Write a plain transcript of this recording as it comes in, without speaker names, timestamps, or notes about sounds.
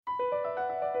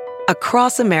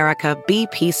Across America,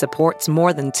 BP supports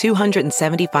more than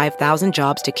 275,000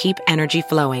 jobs to keep energy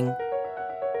flowing.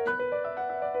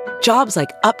 Jobs like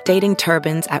updating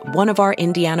turbines at one of our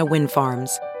Indiana wind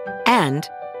farms and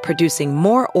producing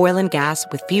more oil and gas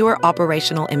with fewer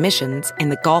operational emissions in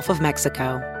the Gulf of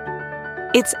Mexico.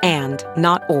 It's and,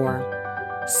 not or.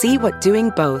 See what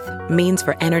doing both means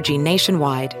for energy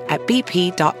nationwide at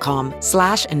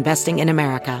bp.com/investing in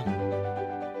America.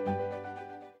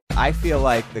 I feel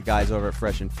like the guys over at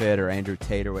Fresh and Fit or Andrew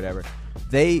Tate or whatever,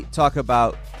 they talk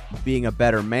about being a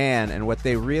better man, and what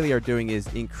they really are doing is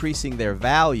increasing their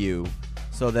value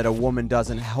so that a woman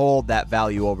doesn't hold that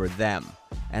value over them.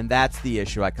 And that's the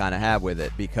issue I kind of have with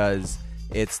it, because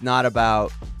it's not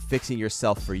about fixing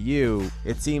yourself for you.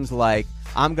 It seems like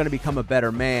I'm going to become a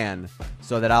better man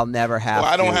so that I'll never have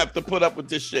I don't have to put up with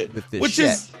this shit. Which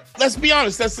is, let's be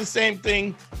honest, that's the same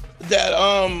thing that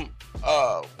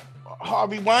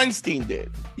Harvey Weinstein did.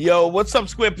 Yo, what's up,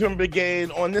 Square Pin Brigade?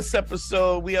 On this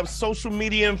episode, we have social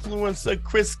media influencer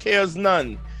Chris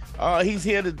CARESNONE. He's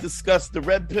here to discuss the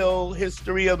red pill,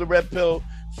 history of the red pill,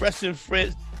 Fresh and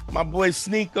Fit, my boy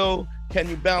Sneeko, can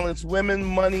you balance women,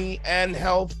 money, and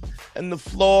health, and the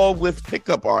flaw with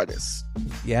pickup artists.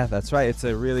 Yeah, that's right. It's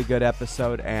a really good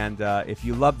episode. And if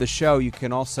you love the show, you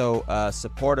can also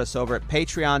support us over at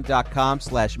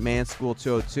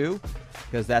patreon.com/manschool202,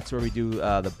 because that's where we do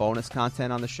the bonus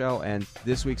content on the show. And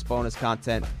this week's bonus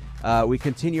content, we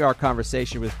continue our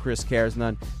conversation with Chris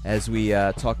CARESNONE as we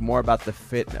talk more about the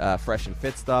Fresh and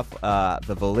Fit stuff,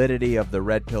 the validity of the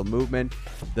red pill movement,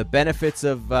 the benefits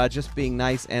of just being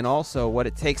nice, and also what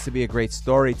it takes to be a great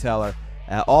storyteller.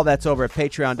 All that's over at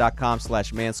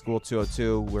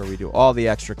patreon.com/manschool202, where we do all the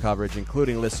extra coverage,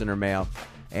 including listener mail.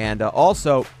 And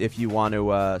also, if you want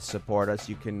to support us,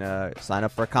 you can sign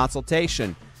up for a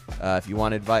consultation. If you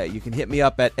want advice, you can hit me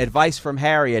up at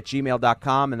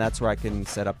advicefromharry@gmail.com, and that's where I can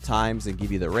set up times and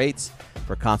give you the rates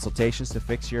for consultations to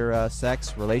fix your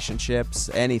sex, relationships,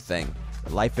 anything.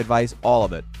 Life advice, all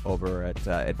of it, over at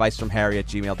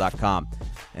advicefromharry@gmail.com.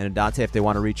 And Dante, if they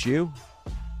want to reach you,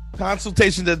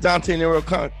 consultation at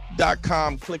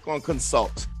DanteNero.com. Click on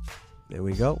consult. There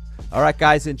we go. All right,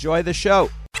 guys, enjoy the show.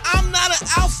 I'm not an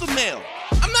alpha male.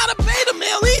 I'm not a beta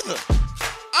male either.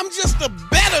 I'm just a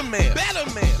better man.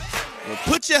 Well,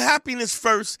 put your happiness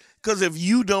first, because if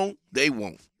you don't, they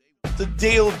won't. The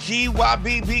deal,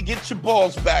 GYBB, get your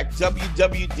balls back.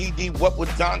 WWDD, what would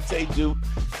Dante do?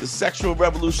 The sexual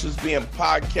revolution is being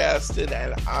podcasted,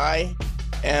 and I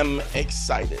am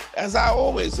excited, as I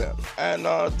always am. And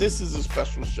this is a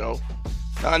special show.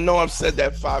 Now, I know I've said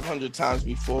that 500 times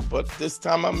before, but this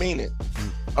time I mean it.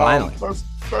 Finally.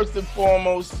 First and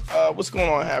foremost, what's going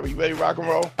on, Harry? You ready to rock and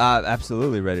roll?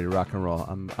 Absolutely ready to rock and roll.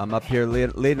 I'm up here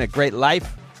leading a great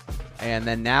life, and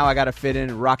then now I got to fit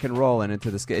in rock and rolling into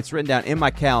this. It's written down in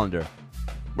my calendar.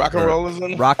 Rock and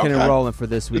rolling in? Rocking and rolling for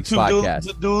this week's podcast.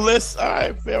 To-do list? All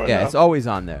right, fair enough. Yeah, it's always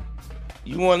on there.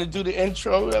 You want to do the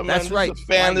intro? That's right. A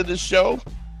fan of the show?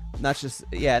 Not just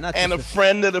a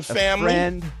friend of the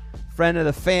family? Friend of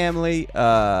the family.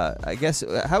 I guess,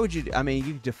 how would you,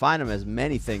 you define him as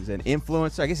many things. An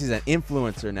influencer. I guess he's an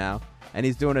influencer now, and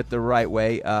he's doing it the right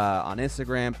way on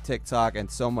Instagram, TikTok,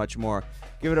 and so much more.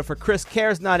 Give it up for Chris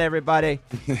CARESNONE, everybody.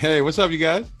 Hey, what's up, you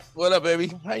guys? What up,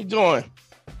 baby? How you doing?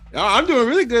 I'm doing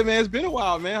really good, man. It's been a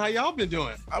while, man. How y'all been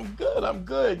doing? I'm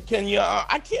good. Can you,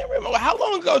 I can't remember. How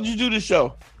long ago did you do the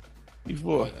show?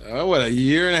 Before? What, a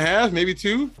year and a half, maybe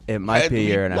two? It might be a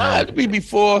year and a half. It had to be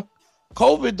before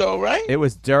COVID, though, right? It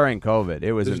was during COVID.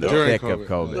 It was in the thick of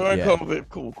COVID. During COVID.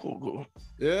 Cool.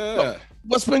 Yeah. So,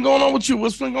 what's been going on with you?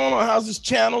 What's been going on? How's this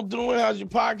channel doing? How's your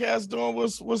podcast doing?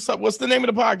 What's up? What's the name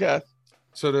of the podcast?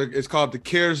 So it's called the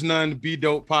CARESNONE Be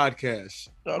Dope Podcast.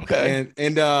 Okay.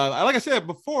 And like I said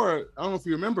before, I don't know if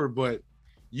you remember, but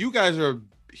you guys are a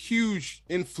huge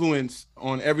influence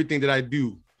on everything that I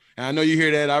do. And I know you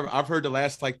hear that. I've heard the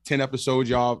last 10 episodes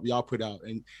y'all put out.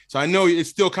 And so I know it's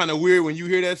still kind of weird when you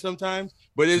hear that sometimes,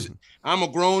 but I'm a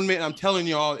grown man. I'm telling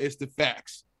y'all, it's the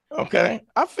facts. Okay.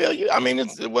 I feel you.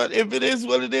 It's if it is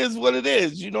what it is, what it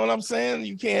is. You know what I'm saying?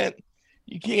 You can't,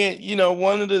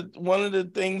 one of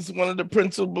the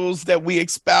principles that we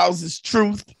espouse is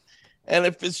truth. And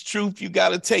if it's truth, you got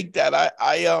to take that.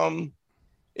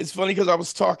 It's funny because I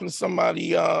was talking to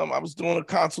somebody, I was doing a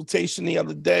consultation the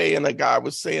other day, and a guy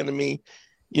was saying to me,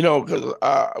 because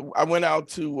I went out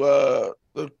to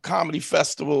the comedy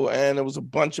festival, and there was a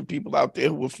bunch of people out there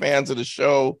who were fans of the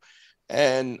show,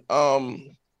 and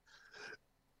kind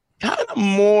of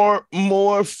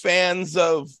more fans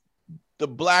of the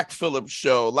Black Phillip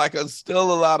show. Like,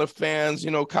 still a lot of fans,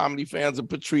 comedy fans of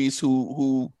Patrice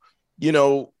who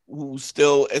who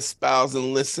still espouse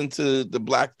and listen to the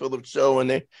Black Phillip show, and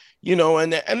they, you know,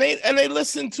 and they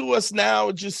listen to us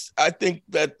now. Just I think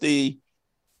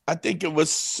it was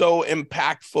so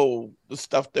impactful, the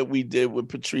stuff that we did with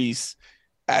Patrice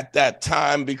at that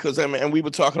time, because I mean, and we were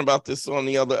talking about this on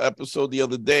the other episode the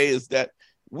other day, is that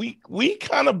we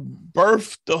kind of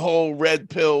birthed the whole red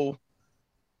pill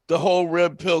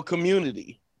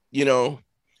community, you know.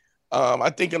 I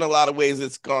think in a lot of ways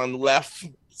it's gone left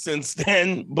since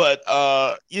then, but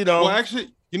you know. Well,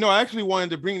 actually, you know, I actually wanted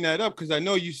to bring that up because I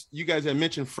know you guys had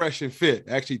mentioned Fresh and Fit.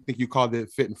 I actually think you called it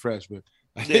Fit and Fresh, but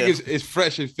I think it's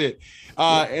Fresh and Fit.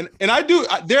 And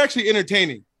they're actually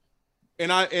entertaining.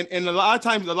 And a lot of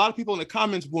times, a lot of people in the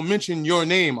comments will mention your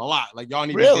name a lot. Like, y'all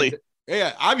need to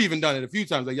yeah, I've even done it a few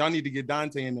times. Like, y'all need to get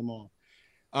Dante and them on.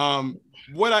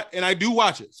 I do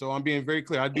watch it, so I'm being very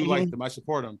clear. I do like them. I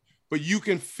support them. But you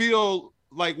can feel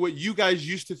like what you guys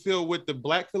used to feel with the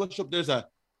Black Fellowship. There's a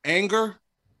anger.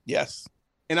 Yes.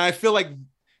 And I feel like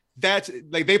that's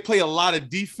like they play a lot of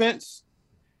defense.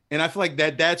 And I feel like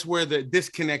that's where the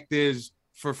disconnect is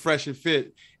for Fresh and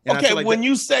Fit. And okay, like when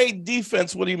you say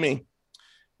defense, what do you mean?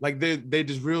 Like they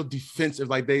just real defensive.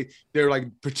 Like they're like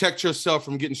protect yourself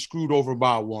from getting screwed over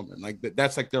by a woman. Like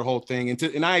that's like their whole thing.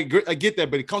 And I agree, I get that,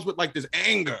 but it comes with like this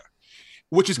anger,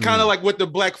 which is kind of like what the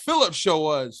Black Phillip show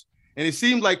was. And it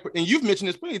seemed like, and you've mentioned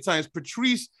this plenty of times,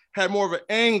 Patrice had more of an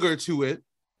anger to it.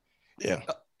 Yeah.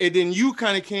 And then you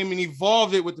kind of came and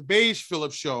evolved it with the Beige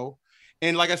Phillip show.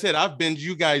 And like I said, I've binged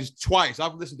you guys twice.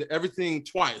 I've listened to everything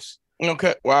twice.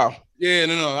 Okay. Wow. Yeah,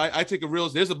 no. I take a real.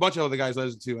 There's a bunch of other guys I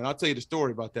listen to, and I'll tell you the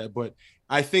story about that. But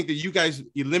I think that you guys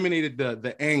eliminated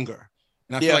the anger,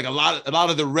 and I feel like a lot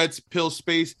of the red pill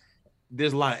space,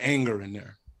 there's a lot of anger in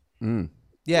there.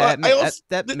 Yeah,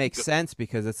 that makes sense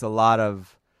because it's a lot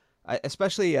of,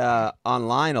 especially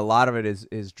online. A lot of it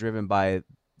is driven by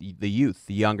the youth,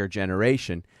 the younger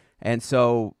generation. And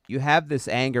so you have this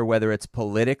anger, whether it's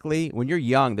politically, when you're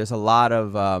young, there's a lot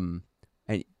of,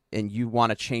 and you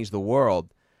want to change the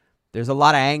world, there's a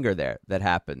lot of anger there that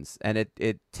happens. And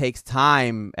it takes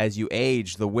time as you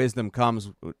age. The wisdom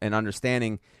comes in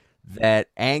understanding that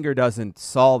anger doesn't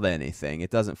solve anything.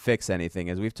 It doesn't fix anything.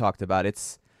 As we've talked about,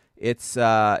 it's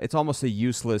almost a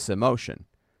useless emotion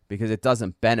because it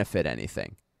doesn't benefit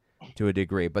anything to a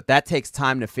degree. But that takes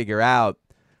time to figure out,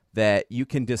 that you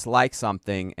can dislike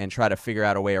something and try to figure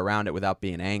out a way around it without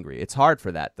being angry. It's hard for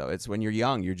that, though. It's when you're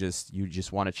young, you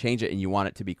just want to change it, and you want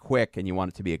it to be quick, and you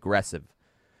want it to be aggressive.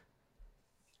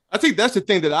 I think that's the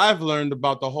thing that I've learned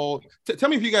about the whole. Tell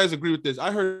me if you guys agree with this.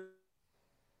 I heard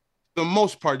the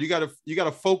most part, you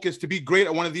gotta focus to be great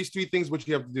at one of these three things. What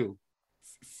you have to do: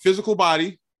 physical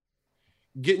body,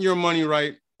 getting your money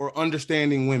right, or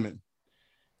understanding women.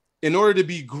 In order to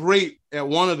be great at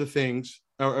one of the things,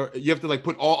 or you have to like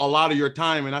put a lot of your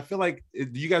time. And I feel like, do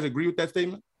you guys agree with that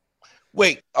statement?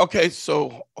 Wait, okay,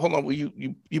 so hold on. Well,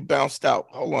 you bounced out.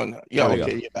 Hold on. Yeah,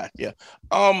 okay, you're back. Yeah.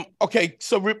 Okay,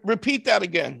 so repeat that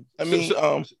again. I mean,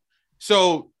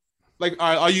 so like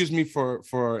I'll use me for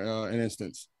an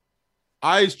instance.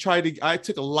 I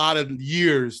took a lot of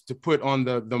years to put on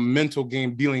the mental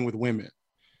game dealing with women.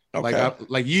 Okay.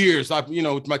 Like years,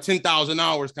 with my 10,000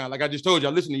 hours, kind of like I just told you,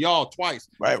 I listened to y'all twice.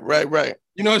 Right.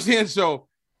 You know what I'm saying? So,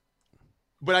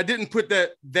 but I didn't put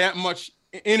that much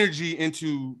energy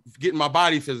into getting my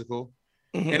body physical.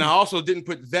 Mm-hmm. And I also didn't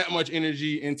put that much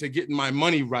energy into getting my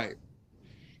money right.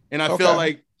 And I feel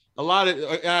like a lot of,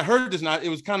 and I heard this, it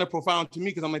was kind of profound to me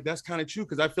because I'm like, that's kind of true.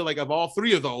 Because I feel like of all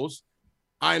three of those,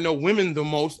 I know women the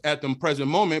most at the present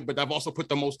moment, but I've also put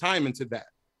the most time into that.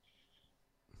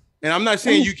 And I'm not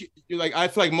saying you're like, I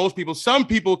feel like some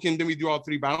people can do all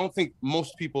three, but I don't think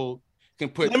most people can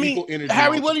put equal energy.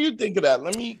 Harry, what do you think of that?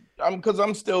 Because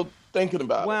I'm still thinking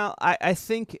about it. Well, I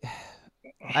think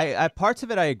I parts of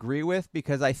it I agree with,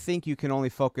 because I think you can only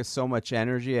focus so much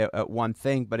energy at one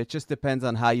thing, but it just depends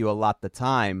on how you allot the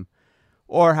time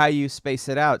or how you space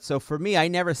it out. So for me, I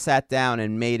never sat down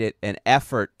and made it an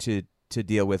effort to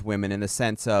deal with women in the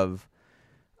sense of,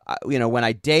 when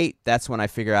I date, that's when I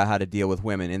figure out how to deal with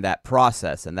women in that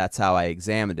process, and that's how I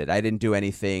examined it. I didn't do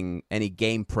any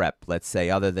game prep, let's say,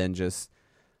 other than just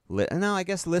I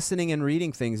guess listening and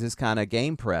reading things is kind of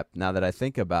game prep. Now that I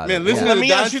think about it, let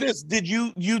me ask you this: did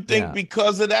you think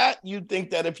because of that, you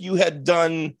think that if you had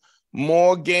done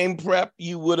more game prep,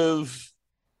 you would have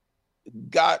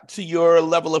got to your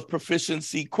level of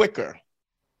proficiency quicker?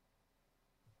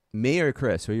 Me or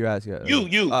Chris? Who are you asking?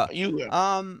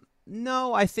 You.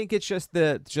 No, I think it's just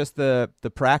the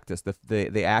practice,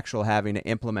 the actual having to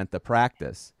implement the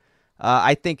practice.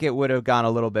 I think it would have gone a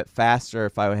little bit faster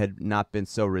if I had not been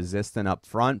so resistant up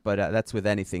front, but that's with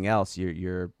anything else.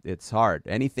 It's hard.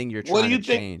 Anything you're trying to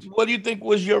change. What do you think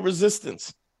was your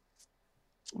resistance?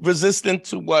 Resistant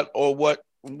to what, or what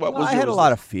Well, was I your had a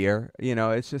lot of fear.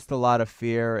 It's just a lot of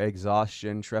fear,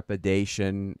 exhaustion,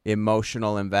 trepidation,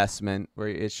 emotional investment. Where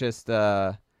it's just,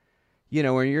 when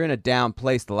you're in a down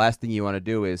place, the last thing you want to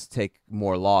do is take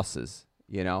more losses.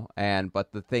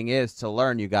 But the thing is, to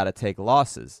learn, you got to take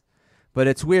losses. But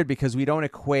it's weird because we don't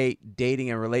equate dating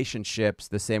and relationships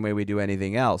the same way we do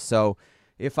anything else. So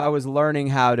if I was learning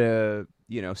how to,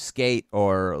 skate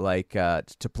or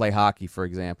to play hockey, for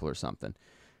example, or something,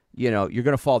 you're going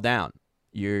to fall down.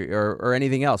 Or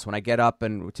anything else. When I get up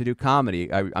and to do comedy,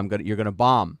 you're going to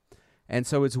bomb. And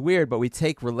so it's weird, but we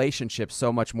take relationships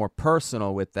so much more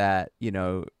personal with that,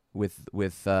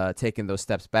 with taking those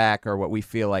steps back or what we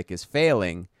feel like is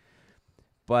failing.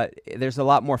 But there's a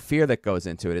lot more fear that goes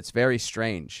into it. It's very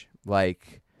strange.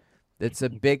 It's a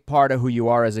big part of who you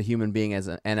are as a human being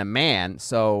and a man.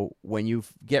 So when you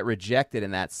get rejected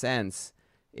in that sense,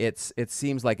 it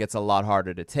seems like it's a lot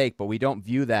harder to take. But we don't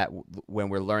view that when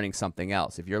we're learning something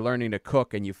else. If you're learning to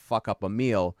cook and you fuck up a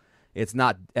meal, it's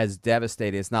not as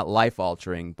devastating. It's not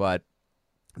life-altering. But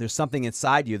there's something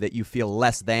inside you that you feel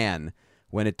less than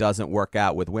when it doesn't work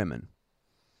out with women.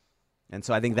 And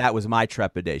so I think that was my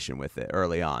trepidation with it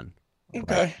early on.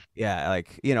 Okay. Yeah,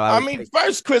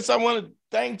 first, Chris, I want to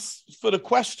thanks for the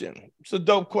question. It's a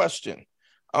dope question.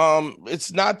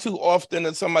 It's not too often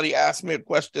that somebody asks me a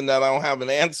question that I don't have an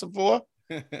answer for.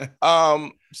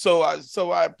 So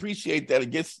I appreciate that.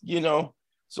 It gets,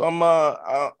 so I'm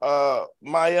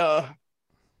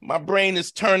my brain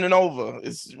is turning over.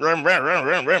 It's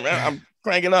I'm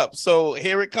cranking up. So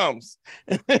here it comes.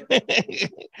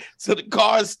 So the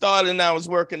car is starting now, it's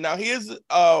working. Now here's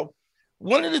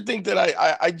one of the things that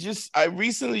I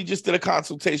recently just did a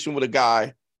consultation with a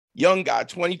guy, young guy,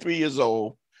 23 years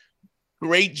old,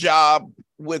 great job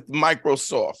with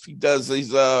Microsoft.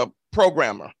 He's a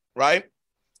programmer, right?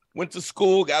 Went to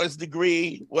school, got his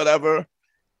degree, whatever.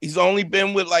 He's only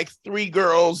been with 3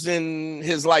 girls in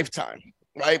his lifetime,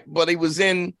 right? But he was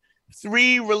in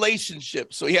 3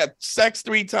 relationships. So he had sex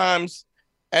 3 times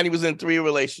and he was in 3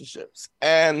 relationships.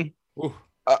 And You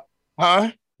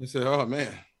said, oh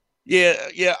man.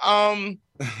 Yeah. And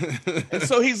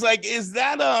so he's like, is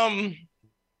that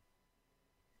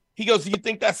he goes, do you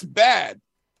think that's bad?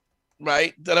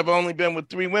 Right? That I've only been with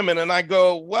 3 women. And I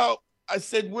go, well, I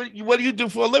said, what do you do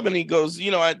for a living? He goes,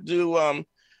 I do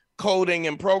coding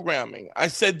and programming. I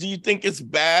said, do you think it's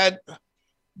bad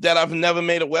that I've never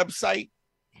made a website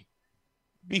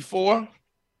before?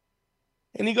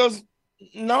 And he goes,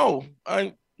 no,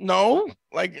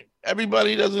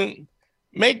 everybody doesn't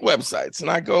make websites. And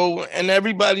I go, and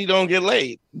everybody don't get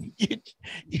laid. It's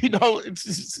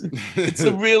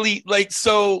a really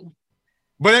so.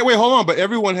 But wait, hold on. But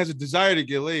everyone has a desire to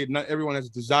get laid. Not everyone has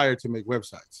a desire to make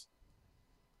websites.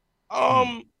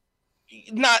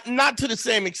 Not to the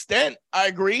same extent. I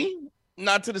agree.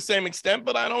 Not to the same extent,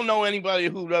 but I don't know anybody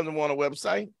who doesn't want a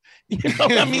website.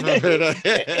 Anybody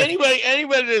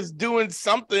that's doing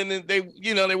something and they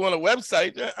want a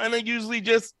website, and they usually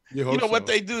just, what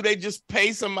they do, they just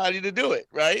pay somebody to do it,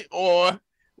 right? Or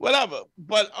whatever.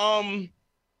 But and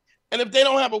if they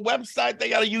don't have a website, they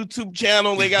got a YouTube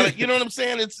channel. They got you know what I'm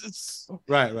saying? It's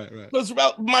right. Because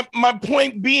my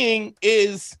point being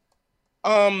is,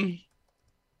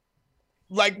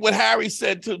 like what Harry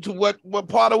said to what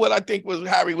part of what I think was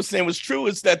Harry was saying was true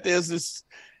is that there's this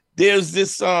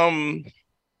kind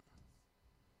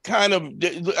of,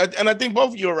 and I think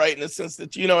both of you are right in the sense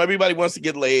that everybody wants to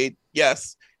get laid,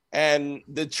 yes, and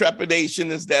the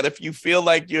trepidation is that if you feel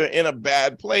like you're in a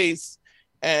bad place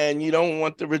and you don't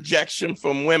want the rejection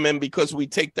from women because we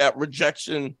take that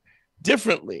rejection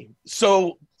differently,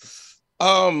 so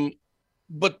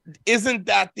but isn't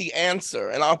that the answer?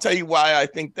 And I'll tell you why I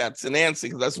think that's an answer,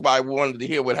 because that's why I wanted to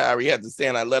hear what Harry had to say,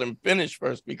 and I let him finish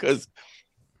first, because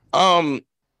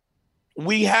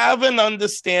we have an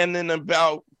understanding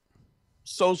about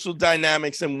social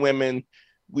dynamics in women.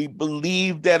 We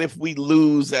believe that if we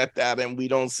lose at that and we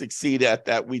don't succeed at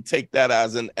that, we take that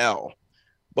as an L.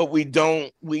 But we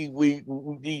don't, we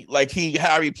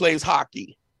Harry plays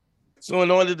hockey. So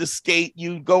in order to skate,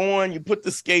 you go on, you put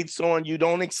the skates on, you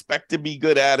don't expect to be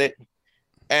good at it,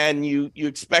 and you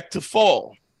expect to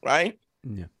fall, right?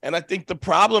 Yeah. And I think the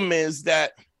problem is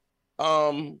that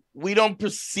we don't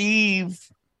perceive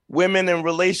women in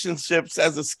relationships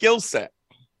as a skill set.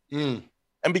 And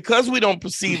because we don't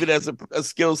perceive it as a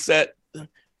skill set,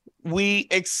 we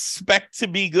expect to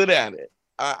be good at it.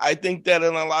 I think that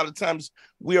in a lot of times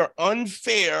we are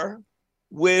unfair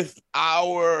with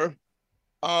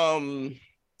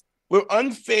we're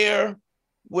unfair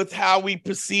with how we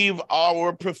perceive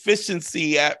our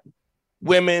proficiency at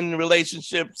women,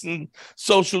 relationships, and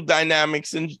social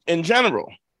dynamics in general.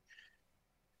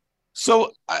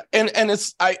 So, I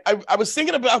was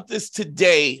thinking about this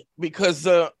today because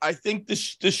I think the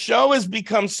show has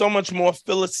become so much more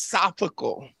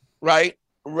philosophical, right,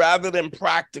 rather than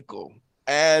practical,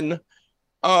 and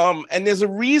there's a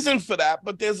reason for that.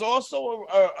 But there's also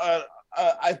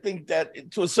I think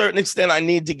that to a certain extent, I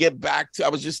need to get back to. I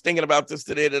was just thinking about this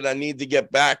today that I need to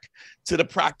get back to the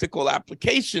practical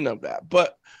application of that.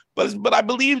 But I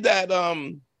believe that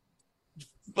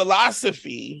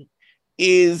philosophy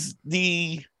is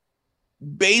the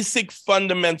basic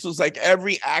fundamentals. Like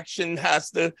every action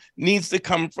needs to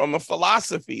come from a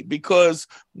philosophy, because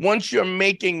once you're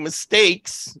making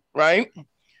mistakes, right?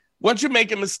 Once you're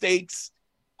making mistakes,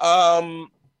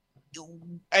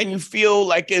 and you feel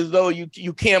like as though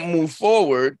you can't move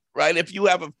forward, right? If you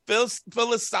have a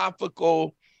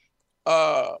philosophical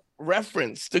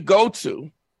reference to go to,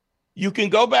 you can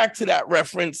go back to that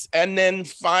reference and then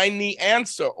find the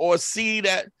answer, or see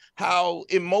that how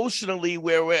emotionally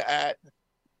where we're at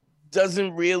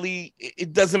doesn't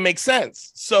make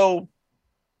sense. So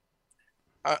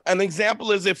an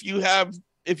example is if you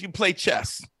play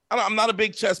chess. I'm not a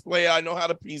big chess player. I know how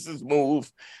the pieces move.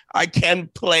 I can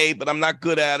play, but I'm not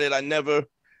good at it. I never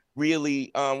really.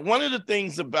 One of the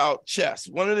things about chess,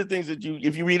 one of the things that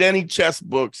if you read any chess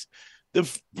books,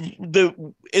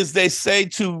 is they say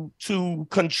to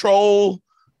control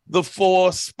the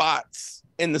 4 spots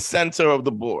in the center of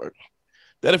the board.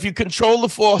 That if you control the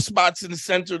 4 spots in the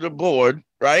center of the board,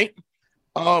 right,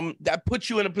 that puts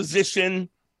you in a position.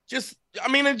 If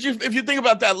you think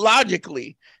about that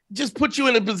logically, just put you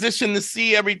in a position to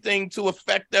see everything, to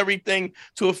affect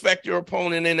your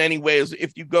opponent in any way, as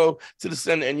if you go to the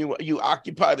center and you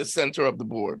occupy the center of the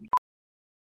board.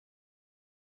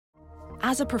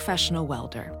 As a professional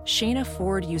welder, Shayna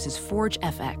Ford uses Forge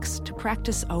FX to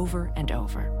practice over and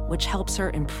over, which helps her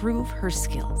improve her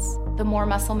skills. The more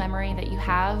muscle memory that you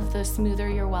have, the smoother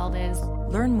your weld is.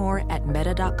 Learn more at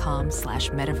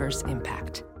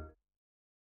meta.com/metaverseimpact.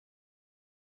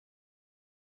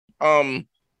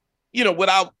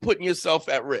 Without putting yourself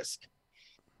at risk.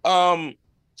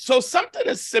 So something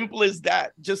as simple as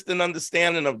that, just an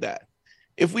understanding of that.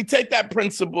 If we take that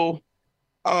principle,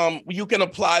 you can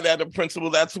apply that principle.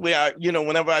 That's where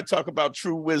whenever I talk about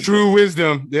true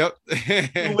wisdom. Yep.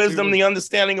 True wisdom, the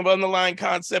understanding of underlying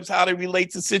concepts, how they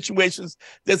relate to situations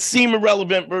that seem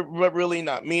irrelevant, but really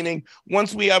not. Meaning,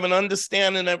 once we have an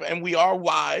understanding of, and we are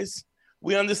wise,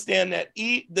 we understand that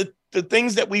the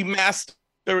things that we master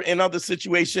in other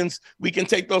situations, we can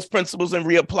take those principles and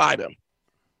reapply them.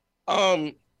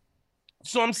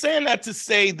 So I'm saying that to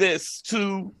say this,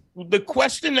 to the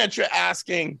question that you're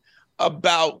asking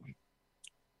about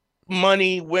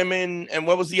money, women, and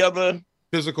what was the other?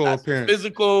 Physical appearance.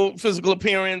 Physical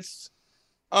appearance.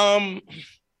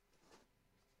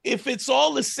 If it's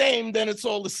all the same, then it's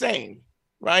all the same,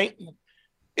 right?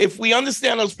 If we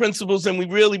understand those principles and we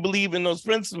really believe in those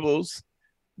principles,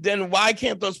 then why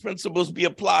can't those principles be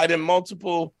applied in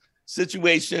multiple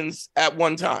situations at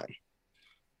one time?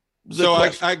 So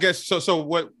I guess so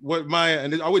what my,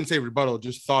 and I wouldn't say rebuttal,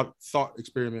 just thought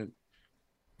experiment.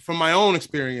 From my own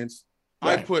experience,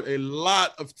 right. I put a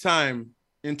lot of time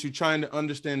into trying to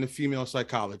understand the female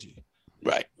psychology.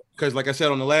 Right. Because like I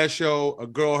said on the last show, a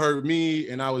girl hurt me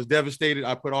and I was devastated.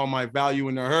 I put all my value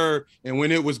into her. And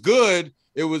when it was good,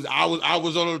 I was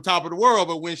on the top of the world.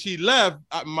 But when she left,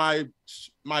 my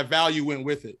value went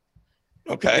with it.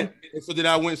 Okay. And so then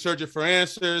I went searching for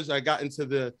answers. I got into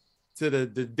the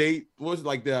date. What was it,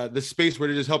 like the space where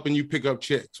they're just helping you pick up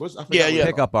chicks?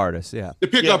 Pickup artists. Yeah. The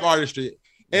pickup artistry.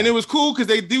 And it was cool because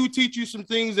they do teach you some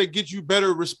things that get you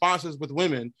better responses with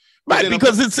women. Right,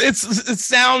 because it's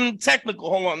sound technical.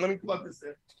 Hold on, let me plug this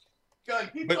in. Go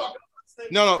ahead, keep talking.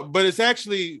 No, but it's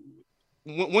actually,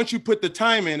 once you put the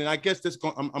time in, and I guess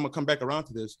I'm going to come back around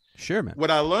to this. Sure, man.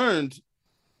 What I learned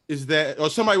is that, or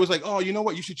somebody was like, oh, you know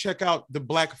what? You should check out the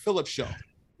Black Phillip show.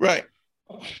 Right.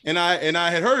 And I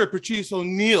had heard of Patrice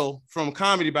O'Neal from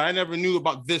comedy, but I never knew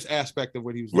about this aspect of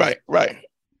what he was doing. Right.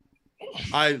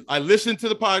 I listened to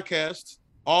the podcast,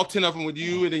 all 10 of them with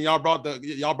you, and then y'all brought a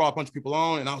bunch of people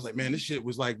on, and I was like, man, this shit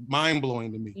was like mind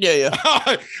blowing to me. Yeah.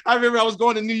 I remember I was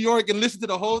going to New York and listened to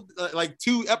the whole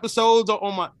 2 episodes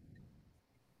on my.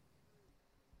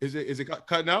 Is it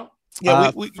cutting out?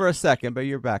 Yeah, for a second, but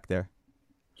you're back there.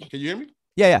 Can you hear me?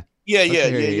 Yeah. Yeah.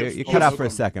 You cut out for a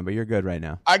second, but you're good right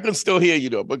now. I can still hear you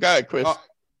though. But go ahead, Chris.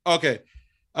 Okay.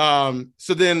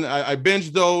 So then I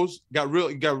binged those,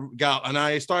 and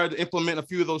I started to implement a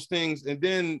few of those things. And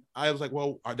then I was like,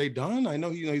 well, are they done? I know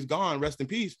he's gone. Rest in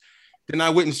peace. Then I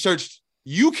went and searched.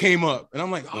 You came up, and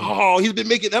I'm like, oh, he's been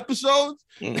making episodes.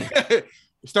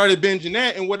 Started binging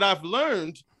that, and what I've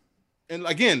learned, and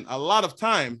again, a lot of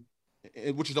time,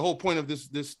 which is the whole point of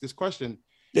this question,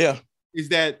 is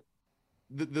that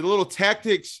the little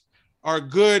tactics are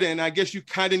good, and I guess you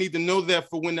kind of need to know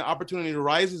that for when the opportunity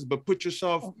arises. But put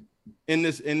yourself in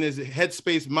this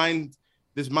headspace mind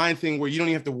thing where you don't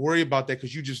even have to worry about that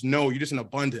because you just know you're just in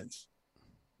abundance.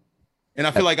 And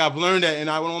I feel like I've learned that, and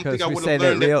I don't think I would have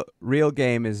learned that. Real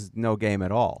game is no game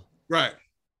at all. Right.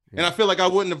 Yeah. And I feel like I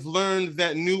wouldn't have learned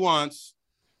that nuance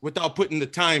without putting the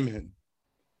time in.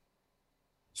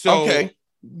 So, okay.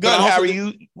 Good,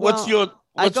 Harry.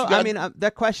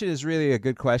 That question is really a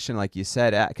good question, like you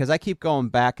said, because I keep going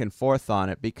back and forth on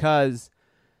it because,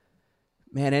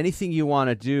 man, anything you want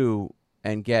to do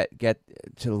and get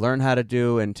to learn how to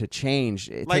do and to change,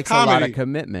 it takes a lot of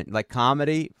commitment. Like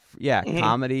comedy,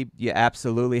 comedy, you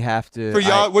absolutely have to. For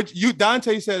y'all,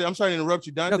 Dante said, I'm sorry to interrupt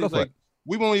you. Dante's like,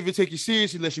 we won't even take you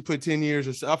seriously unless you put 10 years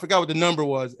or so. I forgot what the number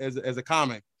was as a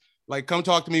comic. Like, come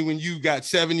talk to me when you got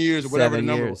 7 years or whatever the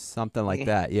number was. Something like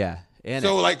that, yeah. And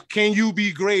so, like, can you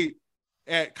be great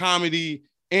at comedy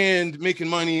and making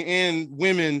money and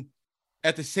women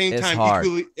at the same time? Hard.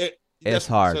 Equally? It's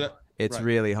hard. So it's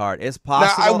really hard. It's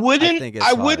possible. Now,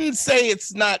 I wouldn't say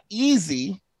it's not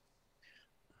easy.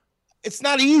 It's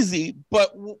not easy,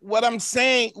 but what I'm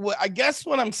saying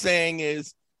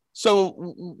is,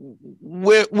 so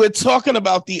we're talking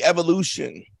about the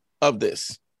evolution of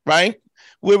this, right?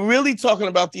 We're really talking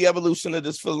about the evolution of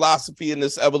this philosophy and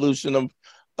this evolution of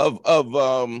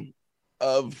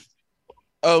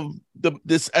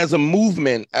this as a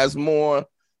movement, as more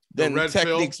than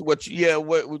techniques.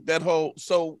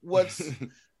 So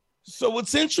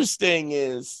what's interesting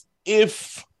is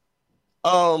if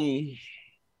I'll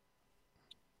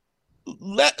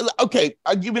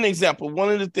give you an example.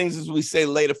 One of the things is we say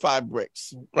lay the 5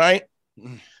 bricks, right?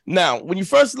 Now, when you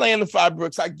first lay in the 5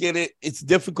 bricks, I get it. It's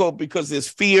difficult because there's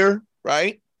fear,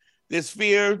 right? There's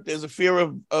fear. There's a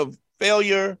fear of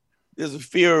failure. There's a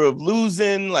fear of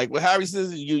losing. Like what Harry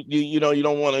says, you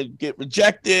don't want to get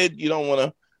rejected. You don't want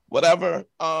to whatever.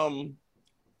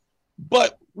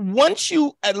 But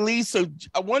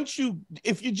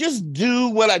if you just do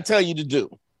what I tell you to do,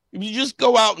 if you just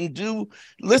go out and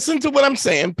listen to what I'm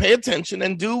saying, pay attention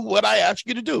and do what I ask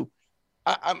you to do.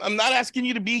 I'm not asking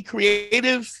you to be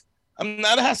creative. I'm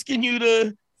not asking you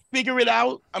to figure it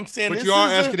out. I'm saying, but you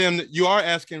are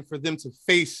asking for them to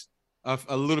face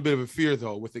a little bit of a fear,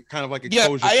 though, with it kind of like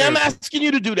exposure. I am asking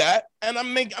you to do that, and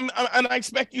I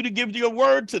expect you to give your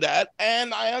word to that.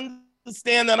 And I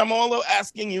understand that I'm also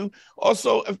asking you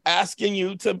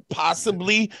to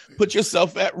possibly put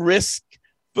yourself at risk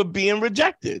for being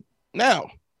rejected. Now,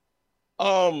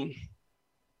 let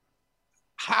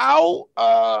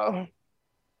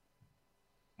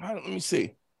me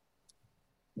see.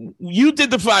 You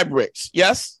did the 5 bricks,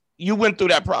 yes? You went through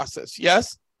that process,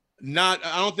 yes? I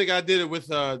don't think I did it with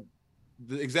the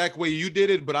exact way you did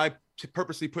it, but I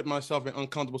purposely put myself in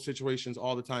uncomfortable situations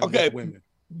all the time with women.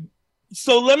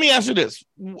 So let me ask you this.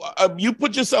 You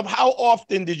put yourself, how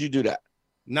often did you do that?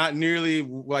 Not nearly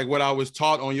like what I was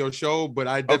taught on your show, but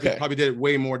I definitely probably did it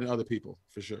way more than other people,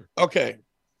 for sure. Okay.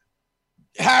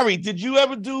 Harry, did you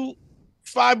ever do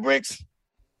 5 bricks?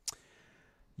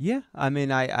 Yeah, I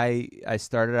mean, I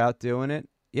started out doing it.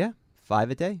 Yeah, 5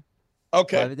 a day.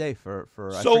 Okay, 5 a day for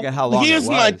I forget how long. Here's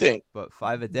my thing. But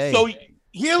 5 a day. So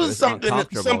here's something,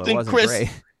 Chris.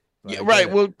 Yeah,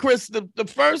 right. Well, Chris, the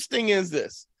first thing is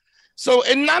this. So,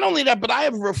 and not only that, but I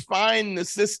have refined the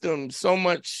system so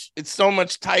much. It's so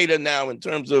much tighter now in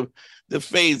terms of the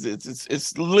phases.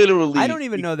 It's literally. I don't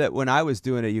even know that when I was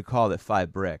doing it, you called it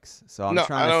 5 bricks. So I'm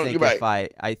trying to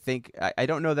think I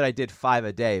don't know that I did 5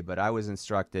 a day, but I was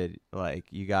instructed like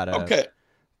you gotta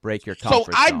break your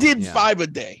comfort zone. So I did 5 a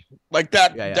day, like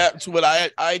that. Yeah. That's what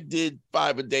I did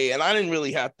 5 a day, and I didn't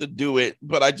really have to do it,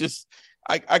 but I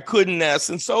couldn't ask.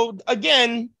 And so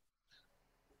again,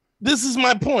 this is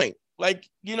my point. Like,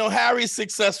 Harry's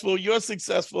successful, you're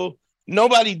successful.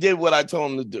 Nobody did what I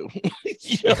told him to do.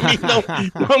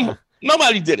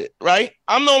 Nobody did it, right?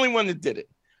 I'm the only one that did it.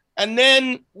 And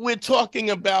then we're talking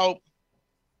about,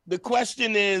 the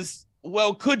question is,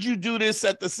 well, could you do this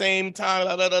at the same time,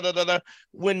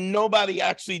 when nobody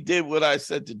actually did what I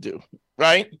said to do,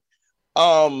 right?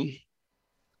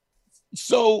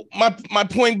 So my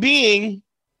point being,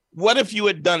 what if you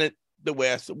had done it the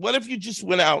way I said? What if you just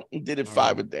went out and did it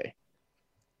 5 a day?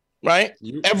 Right?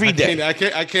 Every day. I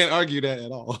can't argue that at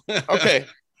all. Okay.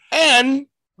 And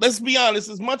let's be honest,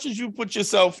 as much as you put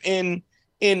yourself in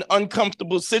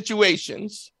uncomfortable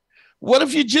situations, what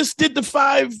if you just did the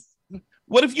 5?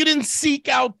 What if you didn't seek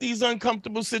out these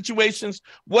uncomfortable situations?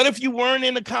 What if you weren't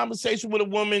in a conversation with a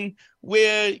woman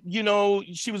where, you know,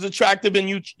 she was attractive and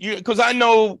you because I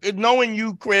know, knowing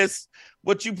you, Chris,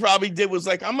 what you probably did was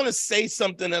like, I'm going to say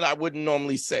something that I wouldn't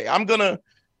normally say. I'm going to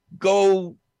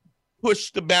go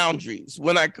push the boundaries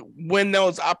when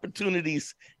those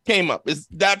opportunities came up.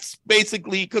 That's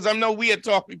basically, because I know we had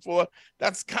talked before,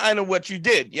 that's kind of what you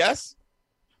did, yes?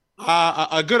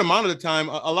 A good amount of the time.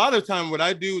 A lot of the time, what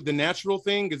I do, the natural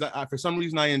thing is I for some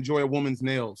reason, I enjoy a woman's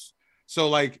nails. So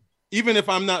like, even if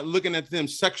I'm not looking at them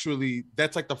sexually,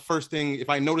 that's like the first thing. If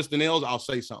I notice the nails, I'll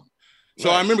say something. So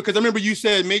nice. I remember you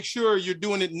said, make sure you're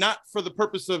doing it not for the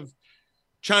purpose of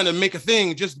trying to make a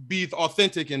thing, just be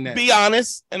authentic in that. Be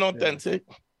honest and authentic.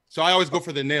 Yeah. So I always go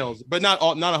for the nails, but not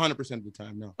 100% of the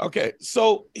time, no. Okay,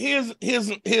 so here's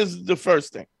the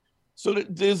first thing. So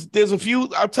there's a few,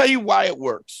 I'll tell you why it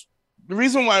works. The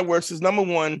reason why it works is, number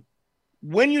one,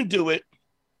 when you do it,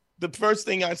 the first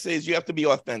thing I say is you have to be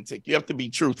authentic. You have to be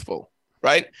truthful,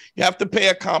 right? You have to pay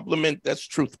a compliment that's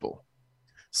truthful.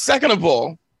 Second of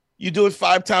all, you do it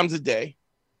 5 times a day.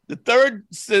 The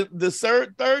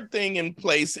third thing in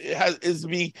place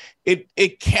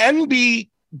it can be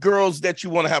girls that you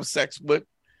want to have sex with,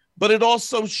 but it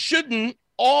also shouldn't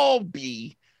all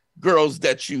be girls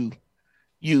that you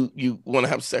want to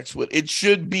have sex with. It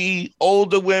should be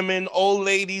older women, old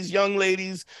ladies, young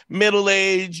ladies, middle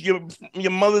age,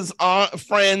 your mother's aunt,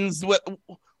 friends,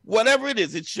 whatever it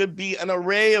is. It should be an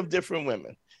array of different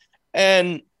women.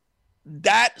 And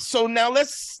so now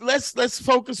let's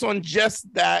focus on just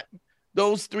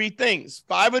those 3 things.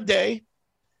 5 a day,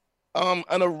 an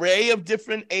array of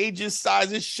different ages,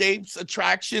 sizes, shapes,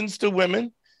 attractions to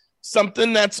women,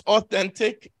 something that's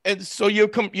authentic. And so you're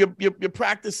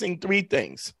practicing 3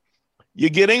 things. You're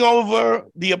getting over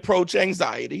the approach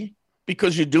anxiety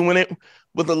because you're doing it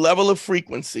with a level of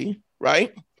frequency,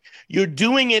 right? You're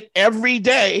doing it every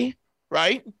day,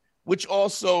 right? Which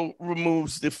also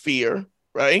removes the fear,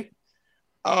 right?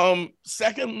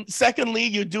 Secondly,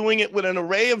 you're doing it with an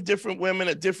array of different women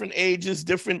at different ages,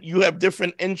 you have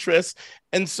different interests.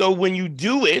 And so when you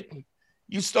do it,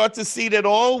 you start to see that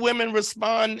all women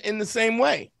respond in the same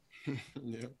way.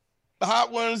 Yeah. The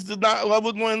hot ones, the not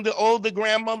loved ones, the older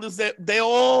grandmothers, that they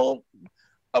all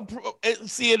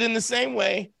see it in the same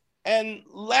way. And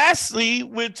lastly,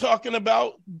 we're talking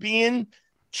about being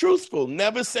truthful.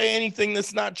 Never say anything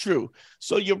that's not true.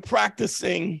 So you're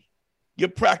practicing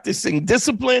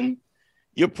discipline,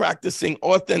 you're practicing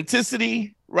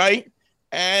authenticity, right?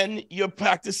 And you're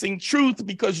practicing truth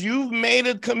because you've made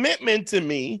a commitment to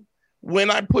me when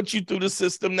I put you through the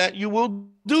system that you will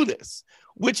do this,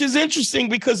 which is interesting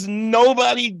because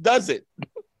nobody does it,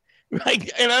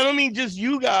 right? And I don't mean just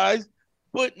you guys,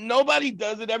 but nobody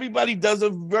does it. Everybody does a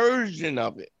version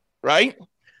of it, right?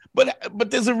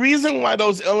 But there's a reason why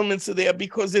those elements are there,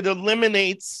 because it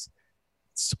eliminates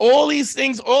all these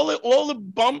things, all the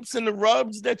bumps and the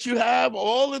rubs that you have,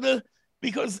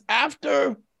 because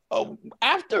after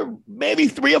maybe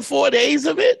 3 or 4 days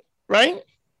of it, right?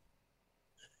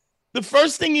 The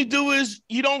first thing you do is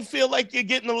you don't feel like you're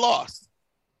getting a loss.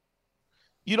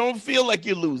 You don't feel like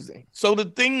you're losing. So the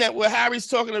thing that what Harry's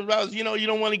talking about is, you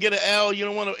don't want to get an L. You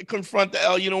don't want to confront the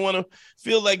L. You don't want to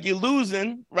feel like you're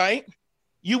losing, right?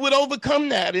 You would overcome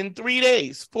that in 3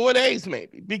 days, 4 days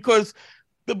maybe, because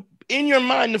in your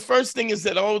mind, the first thing is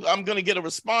that, I'm going to get a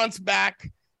response back.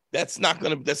 That's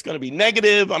going to be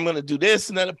negative. I'm going to do this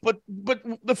and that. But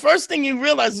the first thing you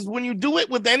realize is when you do it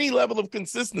with any level of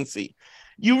consistency,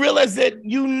 you realize that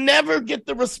you never get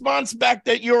the response back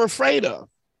that you're afraid of.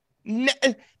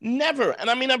 Never. And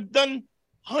I mean, I've done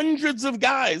hundreds of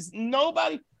guys.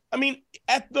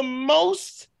 At the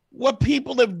most, what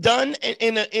people have done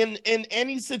in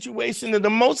any situation, and the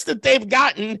most that they've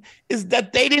gotten is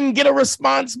that they didn't get a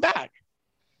response back.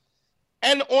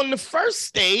 And on the first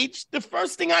stage, the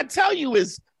first thing I tell you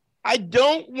is, I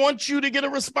don't want you to get a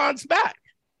response back,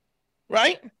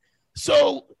 right?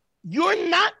 So you're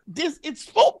not this, it's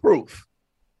foolproof.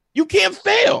 You can't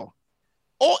fail.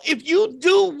 Or if you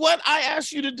do what I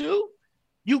ask you to do,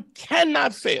 you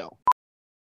cannot fail.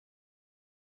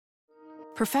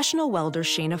 Professional welder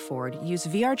Shayna Ford used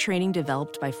VR training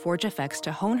developed by ForgeFX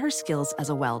to hone her skills as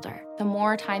a welder. The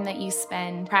more time that you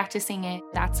spend practicing it,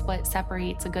 that's what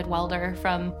separates a good welder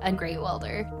from a great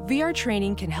welder. VR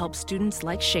training can help students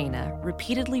like Shayna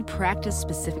repeatedly practice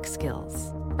specific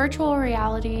skills. Virtual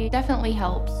reality definitely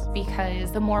helps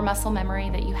because the more muscle memory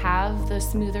that you have, the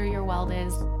smoother your weld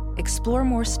is. Explore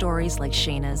more stories like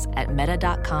Shayna's at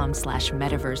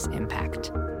meta.com/metaverse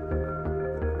impact.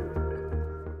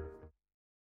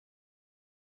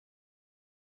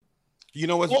 You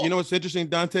know what's interesting,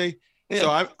 Dante? Yeah.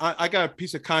 So I got a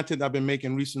piece of content I've been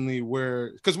making recently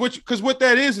where because what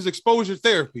that is exposure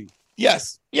therapy.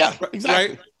 Yes. Yeah,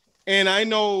 exactly. Right. And I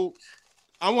know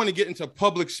I want to get into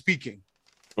public speaking.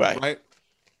 Right.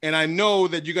 And I know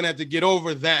that you're gonna have to get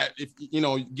over that if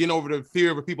getting over the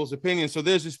fear of people's opinions. So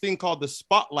there's this thing called the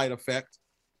spotlight effect,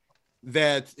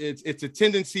 that it's a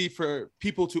tendency for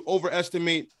people to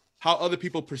overestimate how other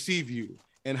people perceive you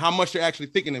and how much they're actually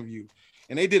thinking of you.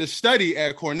 And they did a study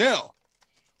at Cornell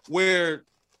where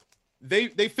they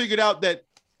figured out that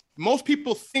most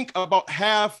people think about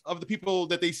half of the people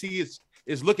that they see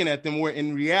is looking at them, where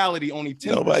in reality only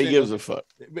 10%. Nobody gives a fuck.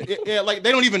 Yeah, like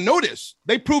they don't even notice.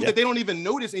 They prove that they don't even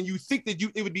notice, and you think that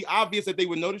it would be obvious that they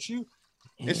would notice you.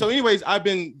 And so anyways, I've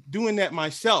been doing that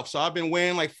myself. So I've been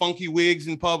wearing like funky wigs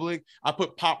in public. I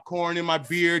put popcorn in my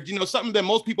beard, something that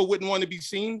most people wouldn't want to be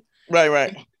seen.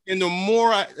 Right. And the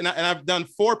more I've done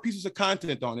 4 pieces of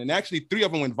content on it, and actually 3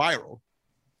 of them went viral.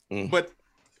 But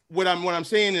what I'm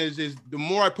saying is the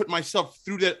more I put myself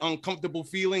through that uncomfortable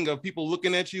feeling of people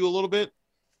looking at you a little bit,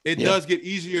 it does get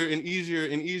easier and easier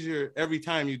and easier every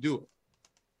time you do it.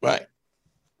 Right.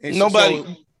 And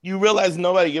you realize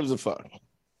nobody gives a fuck.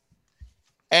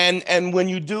 And when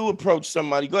you do approach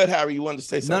somebody, go ahead, Harry, you wanted to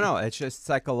say something? No, it's just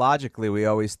psychologically we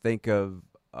always think of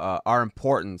our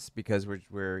importance, because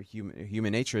we're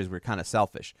human nature is we're kind of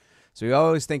selfish. So we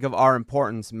always think of our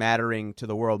importance mattering to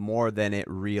the world more than it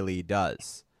really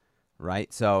does,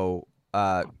 right? So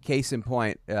case in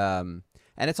point, and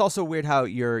it's also weird how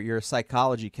your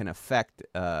psychology can affect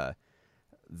the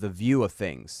view of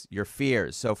things, your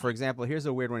fears. So for example, here's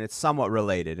a weird one. It's somewhat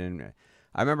related. And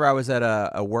I remember I was at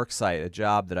a work site, a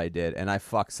job that I did, and I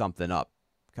fucked something up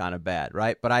kind of bad,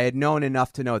 right? But I had known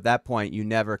enough to know at that point you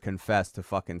never confess to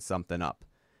fucking something up.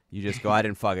 You just go, I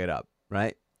didn't fuck it up,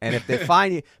 right? And if they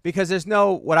find you, because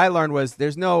what I learned was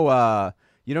there's no,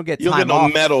 you don't get time off. You'll get no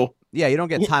medal. Yeah, you don't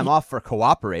get time off for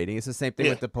cooperating. It's the same thing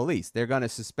with the police. They're going to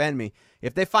suspend me.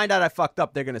 If they find out I fucked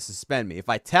up, they're going to suspend me. If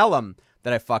I tell them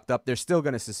that I fucked up, they're still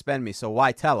going to suspend me. So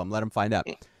why tell them? Let them find out.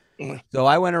 So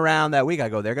I went around that week. I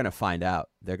go, they're going to find out.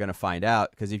 They're going to find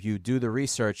out, because if you do the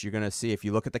research, you're going to see, if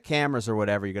you look at the cameras or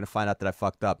whatever, you're going to find out that I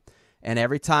fucked up. And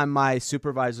every time my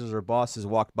supervisors or bosses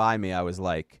walked by me, I was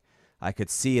like, I could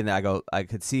see, and I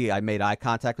made eye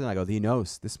contact with him. I go, he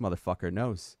knows. This motherfucker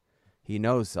knows. He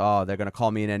knows. Oh, they're going to call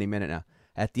me in any minute now.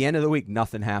 At the end of the week,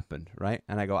 nothing happened, right?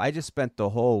 And I go, I just spent the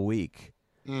whole week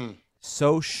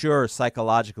so sure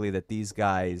psychologically that these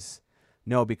guys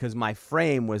know, because my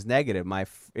frame was negative.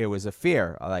 It was a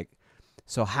fear.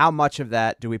 So how much of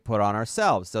that do we put on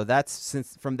ourselves? So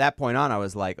since from that point on, I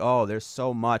was like, oh, there's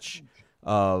so much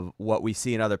of what we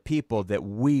see in other people that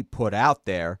we put out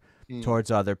there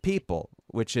towards other people,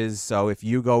 which is, so if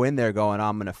you go in there going,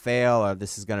 I'm going to fail, or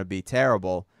this is going to be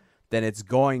terrible, then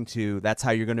that's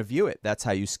how you're going to view it. That's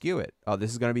how you skew it. Oh,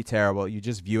 this is going to be terrible. You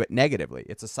just view it negatively.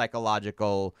 It's a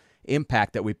psychological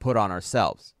impact that we put on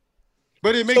ourselves.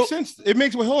 But it makes sense. It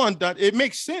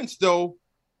makes sense though,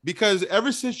 because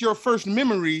ever since your first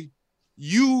memory,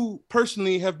 you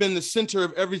personally have been the center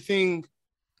of everything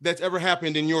that's ever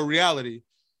happened in your reality.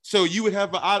 So you would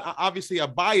have obviously a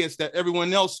bias that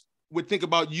everyone else would think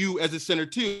about you as a center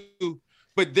too,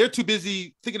 but they're too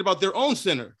busy thinking about their own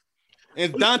center.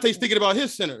 And Dante's thinking about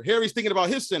his center. Harry's thinking about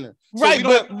his center. So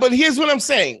right, but here's what I'm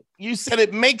saying. You said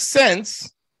it makes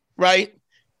sense, right?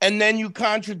 And then you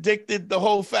contradicted the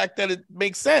whole fact that it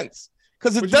makes sense,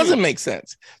 because it doesn't make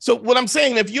sense. So what I'm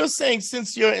saying, if you're saying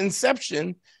since your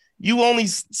inception, you only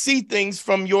see things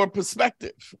from your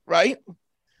perspective, right?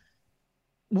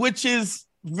 Which is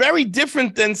very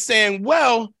different than saying,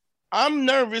 well, I'm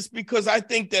nervous because I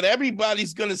think that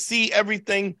everybody's going to see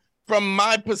everything from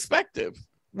my perspective,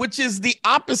 which is the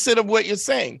opposite of what you're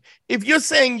saying. If you're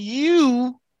saying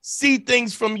you see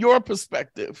things from your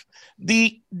perspective,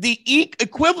 the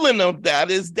equivalent of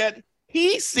that is that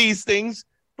he sees things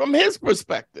from his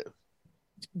perspective.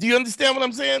 Do you understand what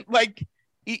I'm saying? Like,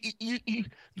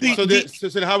 so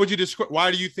how would you describe, why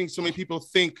do you think so many people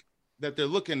think that they're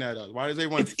looking at us? Why does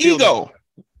everyone It's ego.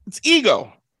 It's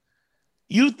ego.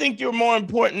 You think you're more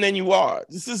important than you are.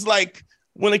 This is like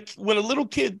when a little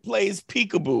kid plays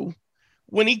peekaboo,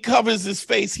 when he covers his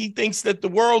face, he thinks that the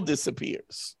world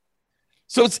disappears.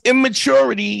 So it's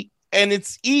immaturity and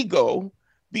it's ego,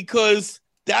 because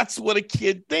that's what a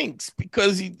kid thinks.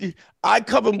 Because I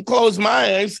close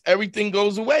my eyes, everything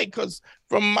goes away. Because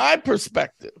from my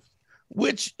perspective,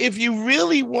 which if you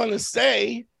really want to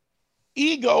say,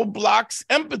 ego blocks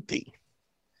empathy.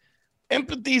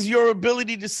 Empathy is your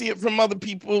ability to see it from other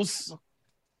people's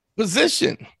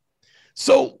position.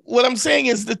 So what I'm saying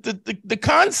is that the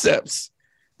concepts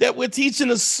that we're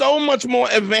teaching are so much more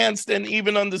advanced than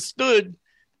even understood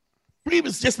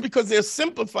previous, just because they're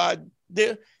simplified.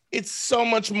 It's so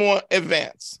much more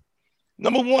advanced.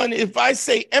 Number one, if I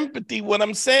say empathy, what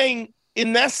I'm saying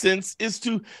in essence is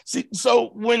to see.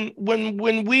 So when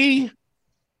we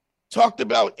talked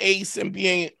about ACE and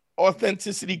being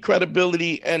authenticity,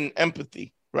 credibility, and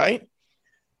empathy, right?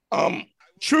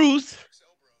 Truth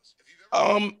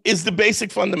is the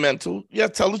basic fundamental. Yeah,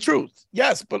 tell the truth.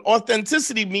 Yes, but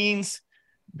authenticity means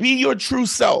be your true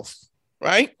self,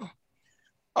 right?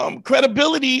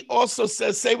 Credibility also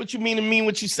says say what you mean and mean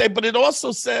what you say, but it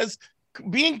also says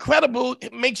being credible,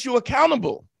 it makes you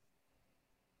accountable,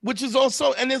 which is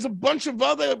also, and there's a bunch of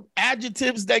other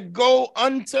adjectives that go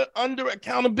under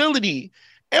accountability.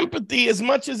 Empathy, as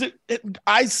much as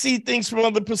I see things from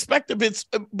other perspective,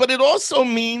 but it also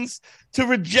means to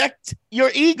reject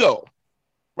your ego,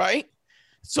 right?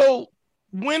 So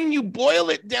when you boil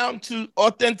it down to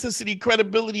authenticity,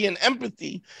 credibility, and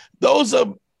empathy, those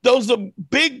are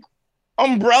big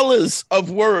umbrellas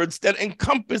of words that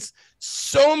encompass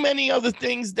so many other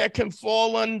things that can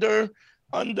fall under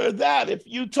that. If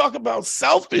you talk about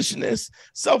selfishness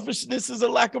is a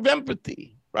lack of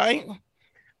empathy, right?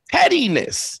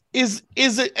 Pettiness is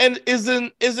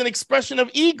an expression of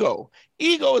ego.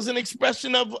 Ego is an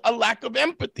expression of a lack of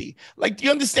empathy. Like, do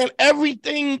you understand?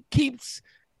 Everything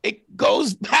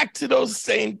goes back to those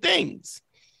same things.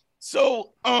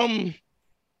 So,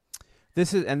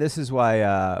 This is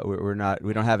why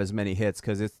we don't have as many hits,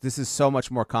 because this is so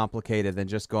much more complicated than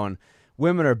just going,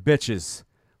 women are bitches,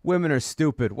 women are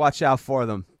stupid, watch out for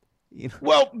them. You know?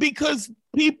 Well, because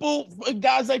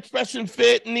guys like Fresh and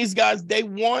Fit and these guys,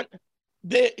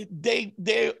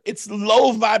 it's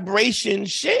low vibration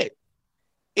shit.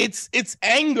 It's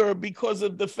anger because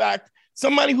of the fact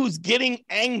somebody who's getting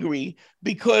angry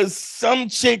because some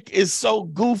chick is so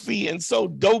goofy and so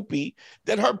dopey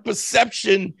that her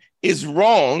perception is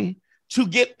wrong, to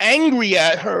get angry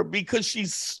at her because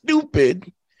she's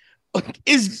stupid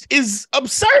is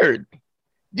absurd.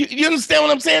 Do you understand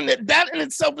what I'm saying? That in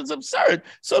itself is absurd.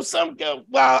 So if some go,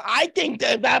 well, I think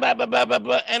that blah, blah, blah, blah, blah,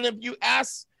 blah. And if you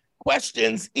ask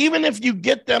questions, even if you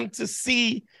get them to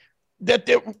see that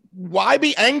why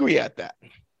be angry at that?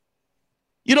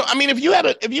 You know, I mean, if you had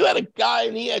a guy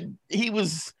and he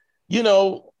was,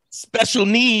 special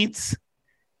needs,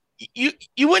 you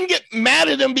wouldn't get mad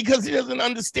at him because he doesn't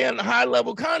understand the high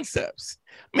level concepts.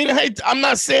 I mean, I'm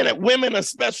not saying that women are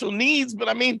special needs, but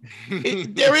I mean,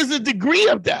 there is a degree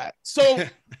of that. So,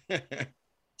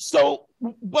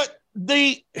 but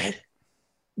the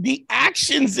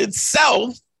actions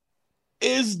itself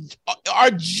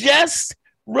are just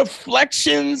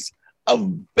reflections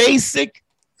of basic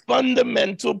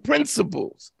fundamental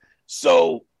principles.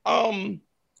 So,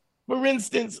 for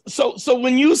instance, so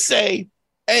when you say,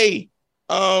 hey,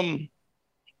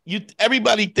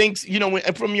 everybody thinks,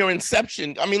 from your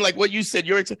inception, I mean, like what you said,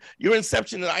 your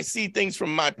inception, and I see things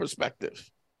from my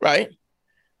perspective, right?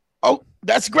 Oh,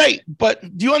 that's great.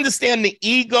 But do you understand the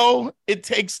ego it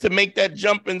takes to make that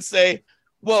jump and say,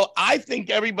 well, I think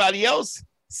everybody else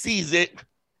sees it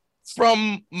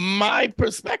from my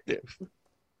perspective?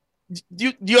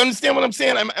 Do you understand what I'm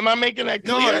saying? Am I making that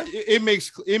clear? No, it makes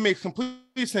complete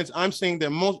sense. I'm saying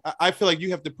that I feel like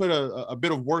you have to put a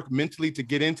bit of work mentally to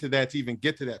get into that, to even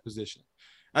get to that position.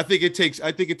 I think it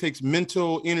takes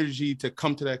mental energy to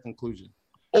come to that conclusion.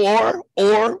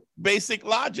 Or basic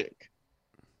logic.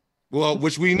 Well,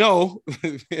 which we know.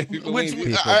 I get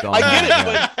it.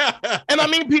 But, and I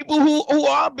mean, people who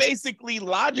are basically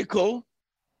logical.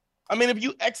 I mean, if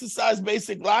you exercise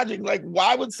basic logic, like,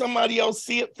 why would somebody else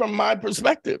see it from my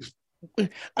perspective?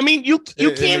 I mean, you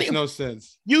can't. It makes no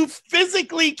sense. You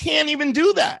physically can't even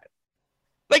do that.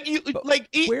 Like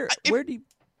where do you?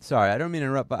 Sorry, I don't mean to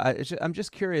interrupt, but I'm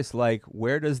just curious. Like,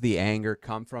 where does the anger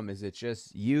come from? Is it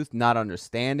just youth not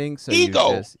understanding? So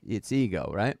ego. It's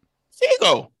ego, right? It's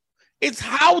ego. It's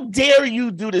how dare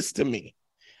you do this to me?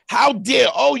 How dare?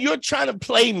 Oh, you're trying to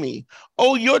play me.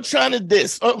 Oh, you're trying to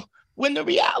this. Oh. When the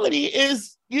reality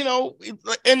is,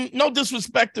 and no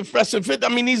disrespect to Fresh and Fit, I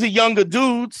mean, these are younger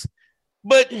dudes,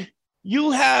 but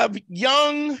you have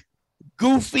young,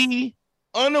 goofy,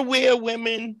 unaware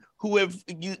women who have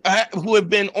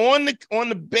been on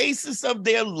the basis of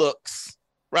their looks,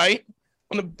 right?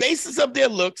 On the basis of their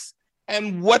looks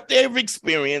and what they've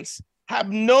experienced, have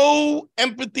no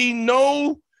empathy,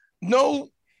 no,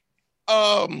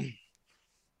 how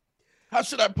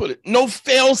should I put it? No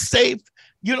fail safe.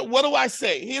 What do I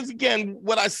say? Here's again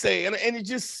what I say. And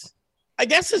I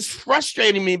guess it's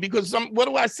frustrating me because what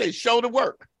do I say? Show the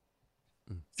work.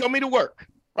 Show me the work,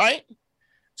 right?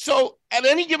 So at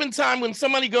any given time when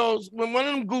somebody goes, when one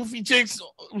of them goofy chicks,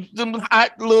 them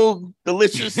hot little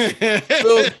delicious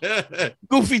little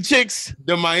goofy chicks,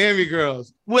 the Miami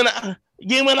girls. when I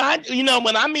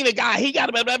meet a guy, he got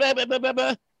a blah, blah, blah, blah, blah,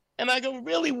 blah, and I go,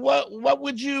 really, what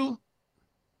would you,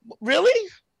 really?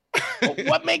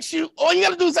 What makes you, all you got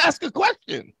to do is ask a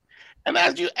question. And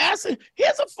as you ask it,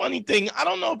 here's a funny thing. I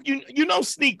don't know if you know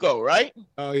Sneeko, right?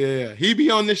 Oh yeah. He be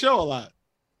on the show a lot.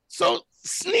 So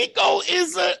Sneeko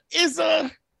is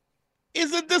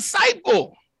a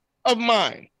disciple of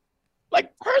mine.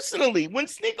 Like personally, when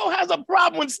Sneeko has a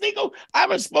problem, I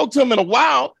haven't spoke to him in a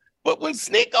while, but when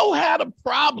Sneeko had a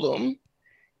problem,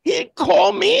 he'd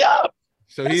call me up.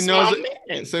 So he knows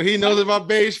So he knows about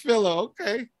beige filler.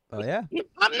 Okay. Oh yeah.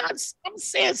 I'm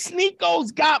saying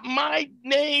Sneeko's got my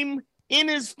name in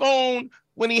his phone.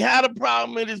 When he had a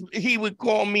problem, he would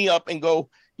call me up and go,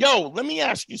 yo, let me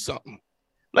ask you something.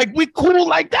 Like, we're cool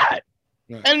like that.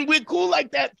 Right. And we're cool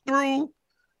like that through,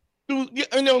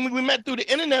 we met through the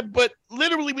internet, but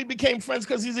literally we became friends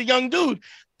because he's a young dude.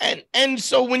 And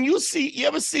so when you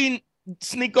ever seen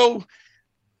Sneeko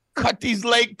cut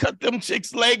them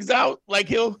chicks' legs out? Like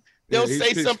they'll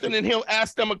say something and he'll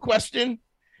ask them a question.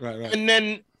 Right. And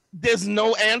then there's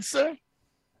no answer.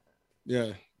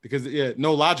 Yeah, because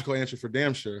no logical answer for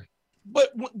damn sure.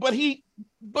 But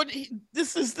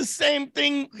this is the same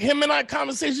thing, him and I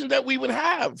conversation that we would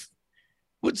have,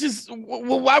 which is,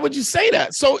 well, why would you say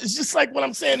that? So it's just like what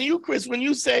I'm saying to you, Chris, when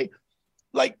you say,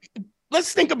 like,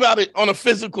 let's think about it on a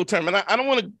physical term. And I don't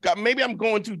want to, maybe I'm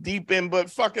going too deep in,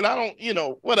 but fuck it, I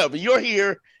don't, whatever. You're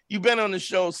here, you've been on the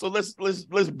show, so let's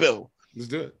build. Let's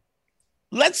do it.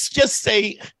 Let's just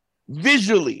say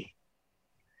visually,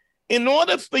 in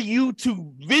order for you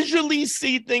to visually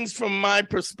see things from my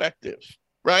perspective,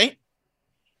 right?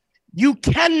 You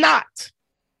cannot,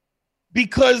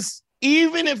 because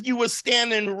even if you were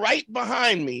standing right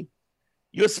behind me,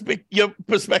 your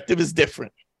perspective is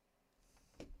different.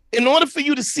 In order for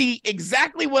you to see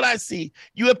exactly what I see,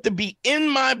 you have to be in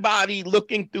my body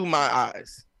looking through my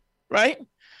eyes, right?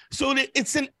 So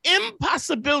it's an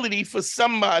impossibility for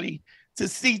somebody to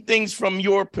see things from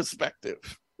your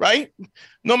perspective, right?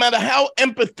 No matter how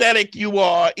empathetic you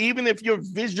are, even if you're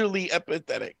visually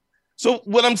empathetic. So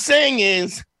what I'm saying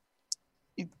is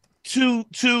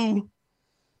to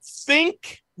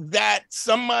think that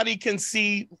somebody can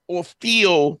see or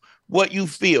feel what you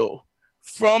feel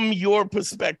from your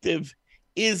perspective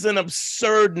is an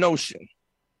absurd notion.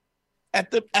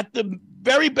 At the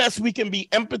very best, we can be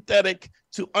empathetic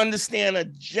to understand a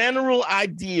general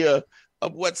idea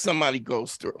of what somebody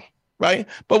goes through, right?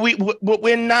 But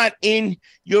we're not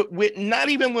not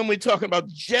even when we're talking about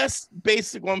just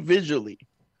basic one visually,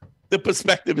 the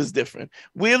perspective is different.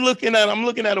 I'm looking at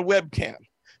a webcam.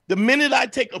 The minute I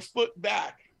take a foot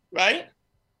back, right?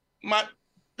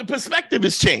 The perspective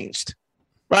has changed,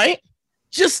 right?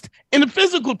 Just in the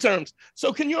physical terms.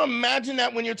 So can you imagine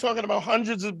that when you're talking about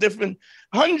hundreds of different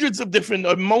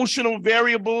emotional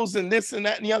variables and this and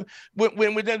that and the other,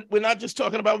 when we're not just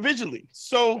talking about visually.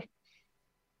 So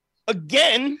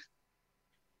again,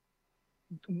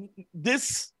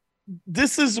 this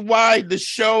is why the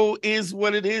show is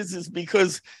what it is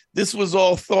because this was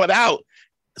all thought out.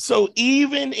 So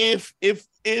even if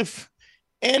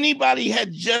anybody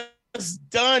had just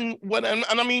done what, and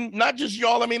I mean, not just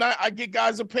y'all, I mean, I get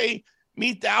guys that pay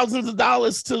me thousands of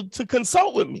dollars to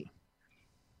consult with me.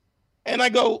 And I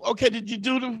go, okay, did you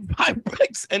do the 5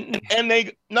 bricks? And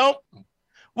they, no.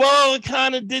 Well, it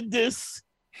kind of did this.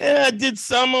 And I did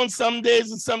some on some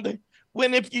days and some days.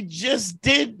 When if you just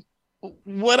did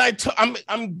what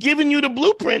I'm giving you the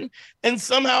blueprint, and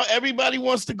somehow everybody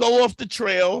wants to go off the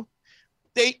trail.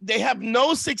 They have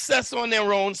no success on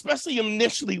their own, especially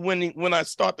initially when I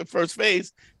start the first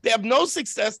phase. They have no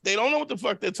success. They don't know what the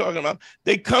fuck they're talking about.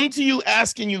 They come to you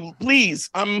asking you, please,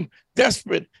 I'm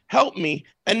desperate, help me.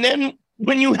 And then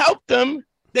when you help them,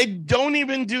 they don't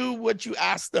even do what you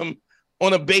ask them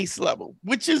on a base level,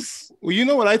 which is... Well, you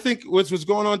know what I think what's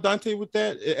going on, Dante, with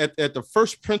that? At the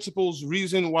first principles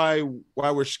reason why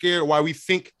we're scared, why we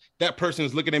think that person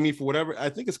is looking at me for whatever, I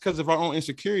think it's because of our own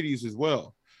insecurities as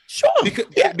well. Sure.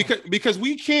 Because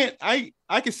we can't, I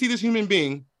can see this human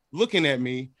being looking at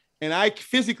me and I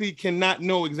physically cannot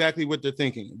know exactly what they're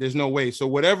thinking. There's no way. So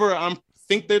whatever I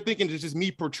think they're thinking is just me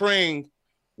portraying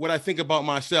what I think about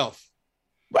myself.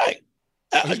 Right.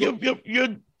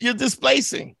 You're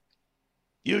displacing.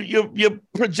 You're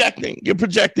projecting. You're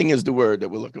projecting is the word that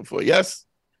we're looking for. Yes.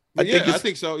 I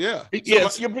think so. Yeah.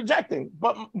 Yes, you're projecting.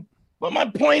 But my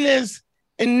point is,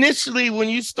 initially, when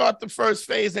you start the first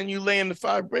phase and you lay in the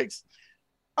 5 bricks,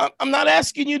 I'm not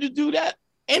asking you to do that,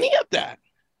 any of that.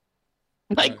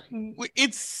 Like,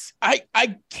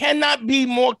 I cannot be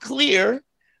more clear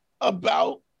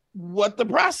about what the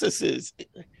process is.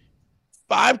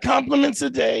 5 compliments a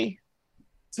day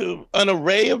to an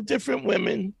array of different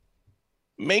women.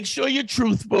 Make sure you're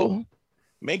truthful.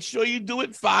 Make sure you do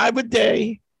it 5 a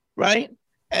day, right?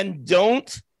 And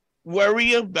don't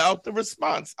worry about the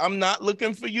response. I'm not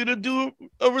looking for you to do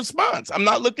a response.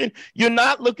 You're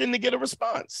not looking to get a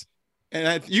response.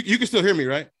 And you can still hear me,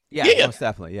 right? Yeah, most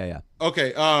definitely. Yeah.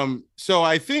 Okay. So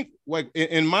I think like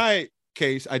in my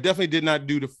case, I definitely did not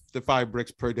do the 5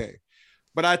 bricks per day,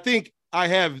 but I think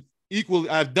I've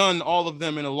done all of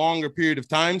them in a longer period of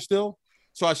time still.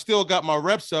 So I still got my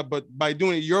reps up, but by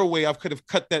doing it your way, I could have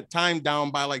cut that time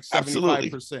down by like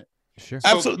 75%. Sure.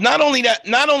 Absolutely. Not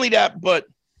only that, but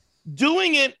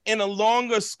doing it in a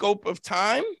longer scope of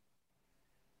time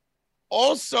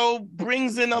also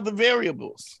brings in other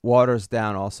variables. Waters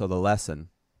down also the lesson.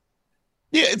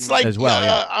 Yeah, it's like as well.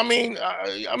 Yeah. I mean,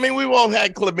 we've all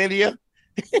had chlamydia.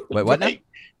 Wait, what? Right?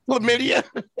 Chlamydia.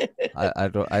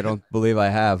 I don't believe I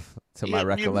have, to my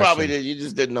recollection. You probably did. You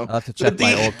just didn't know. I'll have to check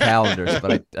my old calendars,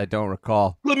 but I don't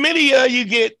recall. Chlamydia, you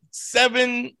get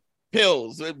 7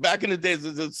 pills. Back in the days,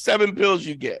 there's 7 pills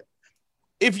you get.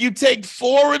 If you take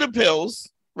 4 of the pills,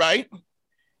 right,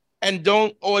 and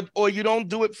or you don't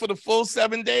do it for the full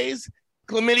 7 days,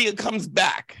 chlamydia comes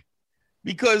back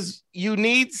because you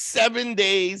need 7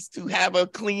 days to have a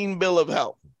clean bill of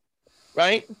health,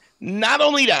 right? Not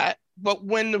only that, but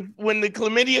when the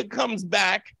chlamydia comes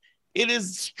back, it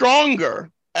is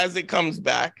stronger as it comes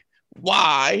back.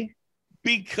 Why?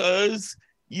 Because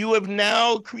you have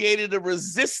now created a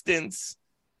resistance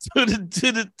to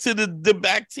the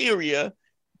bacteria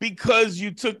because you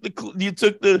didn't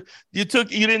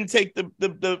take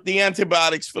the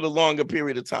antibiotics for the longer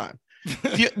period of time.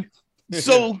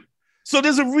 So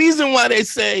there's a reason why they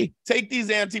say take these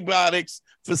antibiotics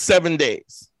for 7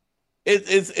 days.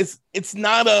 It's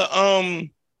not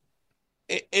an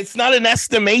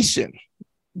estimation.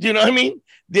 Do you know what I mean?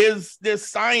 There's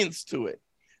science to it.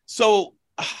 So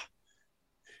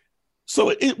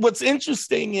what's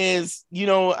interesting is,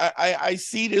 I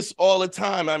see this all the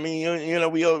time. I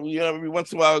mean, we every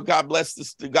once in a while, God bless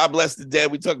the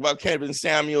dead. We talk about Kevin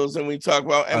Samuels, and we talk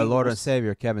about our Lord and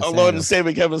Savior Kevin. Our Lord and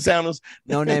Savior Kevin Samuels.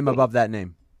 No name above that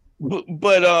name.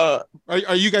 But are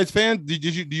you guys fans? Did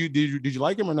you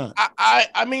like him or not?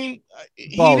 I mean,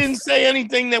 Both. He didn't say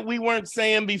anything that we weren't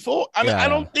saying before. I mean, I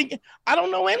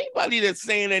don't know anybody that's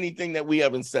saying anything that we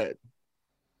haven't said.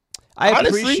 I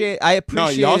appreciate. No,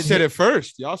 y'all said it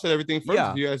first. Y'all said everything first.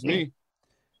 Yeah. If you ask me.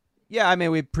 Yeah, I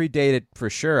mean, we predated for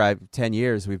sure. 10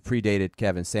 years we've predated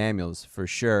Kevin Samuels for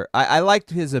sure. I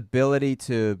liked his ability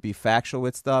to be factual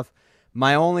with stuff.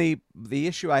 The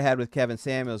issue I had with Kevin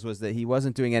Samuels was that he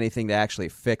wasn't doing anything to actually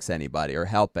fix anybody or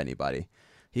help anybody.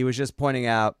 He was just pointing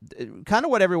out kind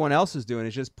of what everyone else is doing,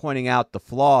 is just pointing out the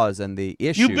flaws and the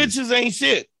issues. You bitches ain't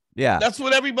shit. Yeah. That's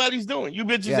what everybody's doing. You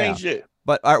bitches ain't shit.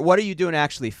 But what are you doing to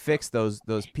actually fix those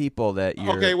people that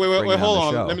you're okay? Wait,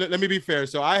 hold on. Let me be fair.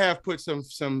 So I have put some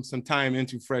time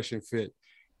into Fresh and Fit,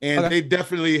 and they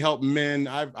definitely help men.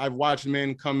 I've watched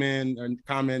men come in and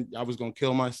comment, I was gonna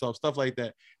kill myself, stuff like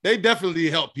that. They definitely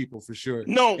help people for sure.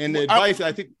 No, and the advice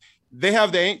I think they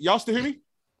have. Y'all still hear me?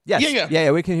 Yes. Yeah.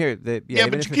 We can hear. But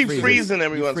you keep freezing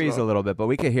every once in a while. Freeze a little bit, but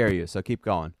we can hear you. So keep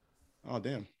going. Oh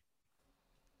damn.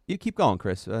 You keep going,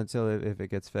 Chris, until if it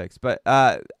gets fixed. But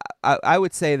I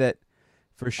would say that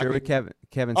for sure with Kevin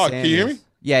Samuels. Can you hear me?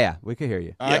 Yeah, we can hear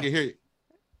you. I can hear you.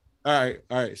 All right.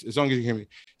 As long as you hear me.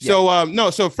 So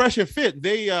so Fresh and Fit,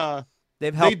 they've helped.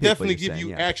 They definitely give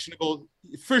you actionable.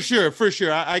 For sure.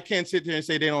 I can't sit there and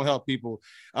say they don't help people.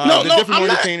 No,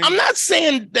 I'm not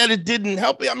saying that it didn't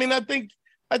help. I mean, I think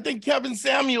Kevin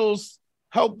Samuels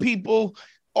helped people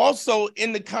also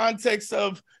in the context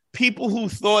of people who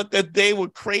thought that they were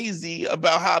crazy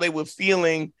about how they were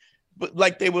feeling, but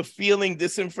like they were feeling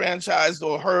disenfranchised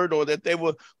or hurt, or that they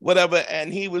were whatever.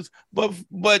 And he was, but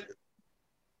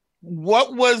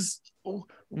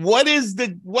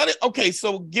okay,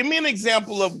 so give me an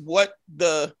example of what's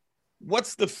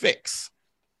the fix?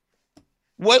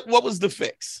 What was the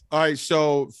fix? All right,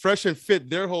 so Fresh and Fit,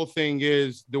 their whole thing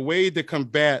is the way to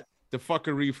combat the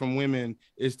fuckery from women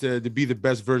is to be the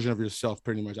best version of yourself,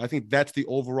 pretty much. I think that's the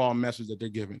overall message that they're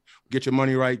giving. Get your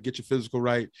money right, get your physical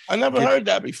right. I never heard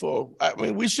that before. I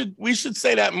mean, we should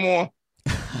say that more.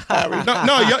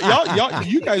 y'all,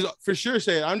 you guys for sure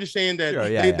say it. I'm just saying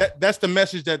that that's the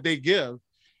message that they give.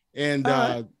 And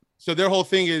so their whole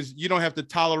thing is you don't have to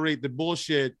tolerate the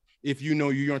bullshit if you know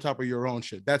you're on top of your own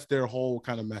shit. That's their whole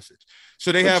kind of message.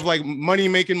 So they have like money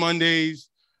making Mondays.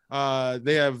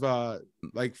 They have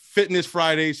like fitness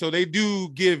Friday. So they do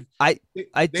give. I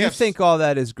do think all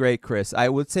that is great, Chris. I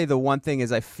would say the one thing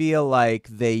is I feel like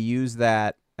they use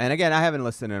that. And again, I haven't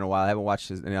listened in a while. I haven't watched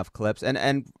enough clips.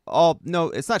 And all no,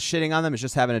 it's not shitting on them. It's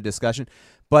just having a discussion.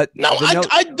 But no,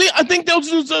 I think those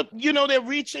dudes are, you know, they're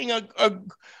reaching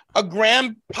a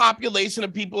grand population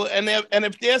of people, and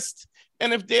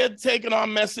if they're taking our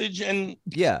message and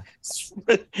if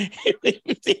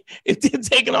they're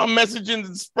taking our message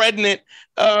and spreading it,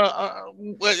 I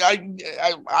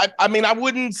mean, I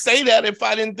wouldn't say that if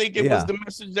I didn't think it was the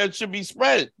message that should be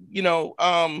spread, you know.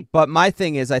 But my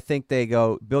thing is, I think they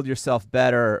go build yourself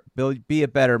better, be a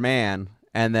better man,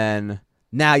 and then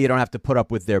now you don't have to put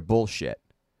up with their bullshit.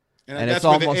 And that's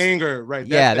where the anger, right?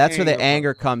 That's where the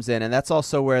anger comes in, and that's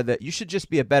also where you should just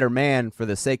be a better man for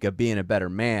the sake of being a better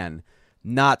man.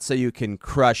 Not so you can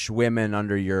crush women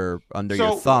under your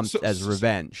thumb as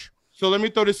revenge. So let me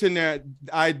throw this in there.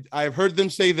 I've heard them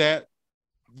say that.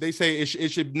 They say it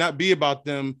should not be about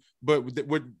them, but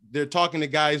they're talking to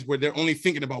guys where they're only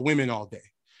thinking about women all day.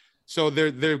 So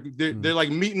they're like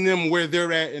meeting them where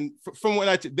they're at. And from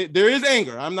what there is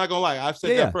anger. I'm not gonna lie. I've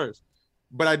said that first.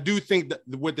 But I do think that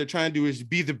what they're trying to do is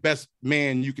be the best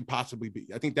man you could possibly be.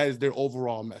 I think that is their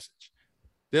overall message.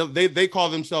 They call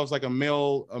themselves like a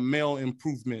male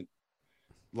improvement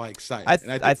like site. I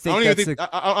don't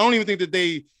even think that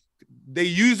they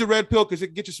use the red pill because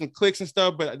it gets you some clicks and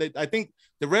stuff. But I think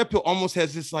the red pill almost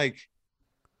has this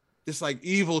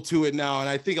evil to it now, and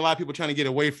I think a lot of people are trying to get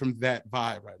away from that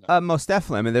vibe right now. Most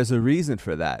definitely. I mean, there's a reason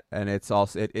for that, and it's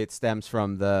also it stems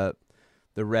from the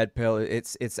red pill.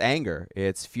 It's anger,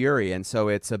 it's fury, and so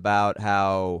it's about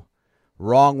how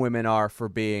wrong women are for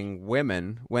being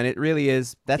women when it really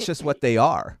is that's just what they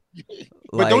are.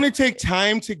 But don't it take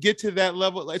time to get to that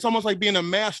level? It's almost like being a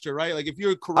master, right? Like if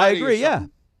you're a karate, I agree.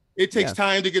 It takes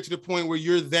time to get to the point where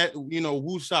you're that, you know,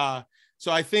 woosah.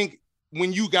 So I think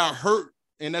when you got hurt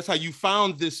and that's how you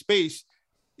found this space,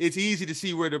 it's easy to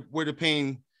see where the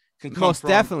pain can come most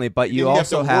from. Definitely, but you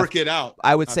also have to work it out.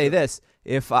 I would say this.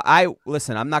 If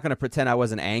listen, I'm not going to pretend I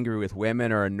wasn't angry with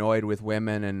women or annoyed with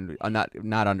women and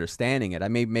not understanding it. I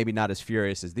maybe not as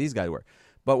furious as these guys were.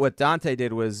 But what Dante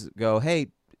did was go, hey,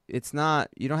 it's not,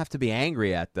 you don't have to be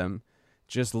angry at them.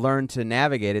 Just learn to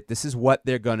navigate it. This is what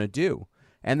they're going to do.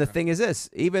 And the thing is this,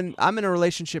 even I'm in a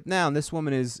relationship now, and this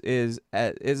woman is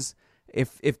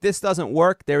if this doesn't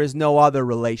work, there is no other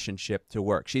relationship to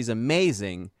work. She's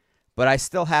amazing, but I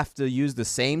still have to use the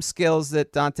same skills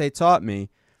that Dante taught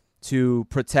me to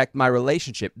protect my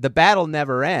relationship. The battle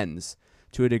never ends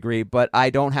to a degree, but I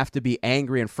don't have to be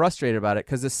angry and frustrated about it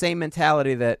because the same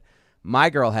mentality that my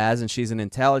girl has, and she's an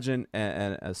intelligent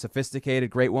and a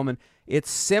sophisticated, great woman, it's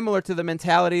similar to the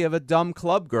mentality of a dumb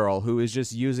club girl who is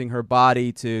just using her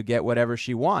body to get whatever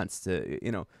she wants to,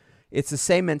 you know. It's the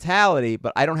same mentality,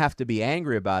 but I don't have to be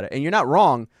angry about it. And you're not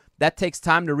wrong. That takes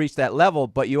time to reach that level,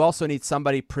 but you also need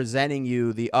somebody presenting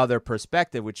you the other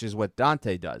perspective, which is what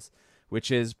Dante does, which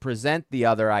is present the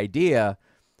other idea.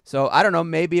 So I don't know,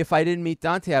 maybe if I didn't meet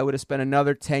Dante, I would have spent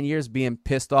another 10 years being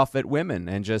pissed off at women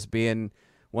and just being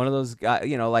one of those guys,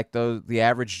 you know, like the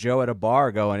average Joe at a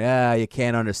bar going, you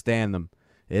can't understand them.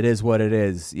 It is what it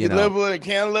is. You know? Live with it,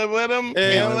 can't live with them,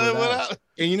 can't live without.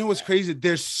 And you know what's crazy?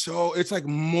 It's like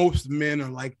most men are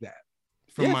like that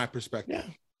from my perspective.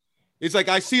 Yeah. It's like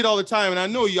I see it all the time, and I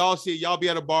know y'all see it. Y'all be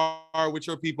at a bar with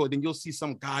your people, then you'll see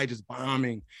some guy just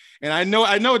bombing. And I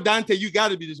know Dante, you got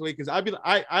to be this way because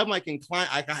I'm like inclined.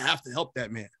 I have to help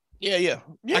that man. Yeah.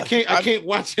 I can't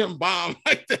watch him bomb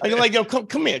like that. I'm like, yo,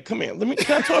 come here. Can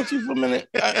I talk to you for a minute?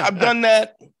 I've done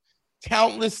that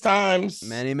countless times.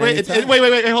 Many times.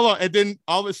 Wait, hold on. And then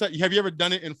all of a sudden, have you ever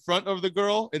done it in front of the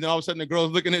girl? And then all of a sudden, the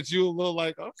girl's looking at you a little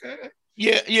like, okay.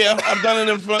 Yeah, I've done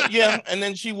it in front. Yeah, and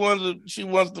then she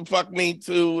wants to fuck me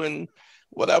too, and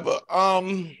whatever.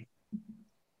 And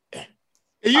you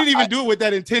didn't even do it with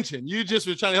that intention. You just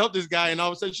were trying to help this guy, and all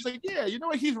of a sudden she's like, "Yeah, you know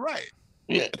what? He's right."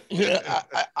 Yeah.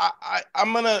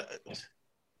 I'm gonna.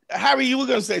 Harry, you were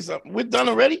gonna say something. We're done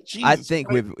already. Jesus I think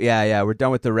Christ. we're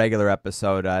done with the regular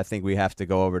episode. I think we have to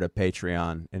go over to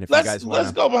Patreon, and if let's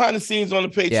go behind the scenes on the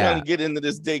Patreon and get into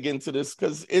this, dig into this,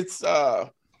 because it's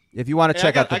If you want to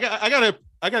check out, I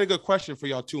got a good question for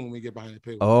y'all too when we get behind the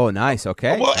paywall. Oh, nice.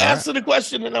 Okay. Well, answer the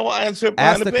question, and I will answer it.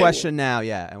 Ask the question now,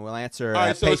 and we'll answer. All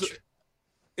right, so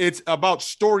it's about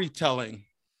storytelling,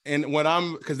 and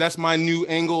because that's my new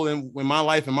angle in my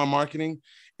life and my marketing.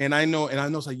 And I know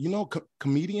it's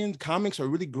like, comics are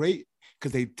really great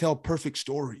because they tell perfect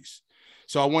stories.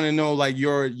 So I want to know like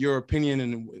your opinion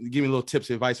and give me a little tips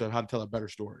and advice on how to tell a better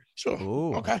story. Sure.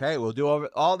 Ooh, okay. We'll do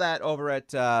all that over at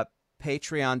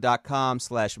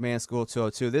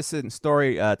patreon.com/manschool202. This is in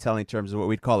storytelling terms of what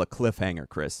we'd call a cliffhanger,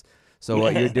 Chris. So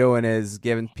what you're doing is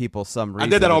giving people some reason.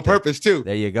 I did that on purpose too.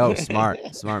 There you go. Smart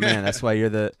man. That's why you're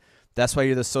the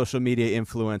social media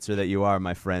influencer that you are,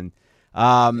 my friend.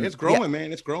 It's growing,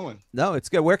 man. It's growing. No, it's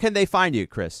good. Where can they find you,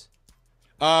 Chris?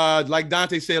 Like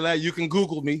Dante said, you can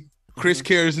Google me, Chris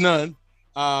CARESNONE.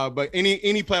 But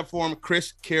any platform,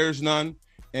 Chris CARESNONE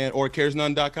or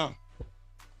CARESNONE.com.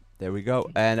 There we go.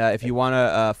 And if you want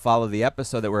to follow the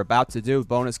episode that we're about to do,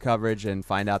 bonus coverage, and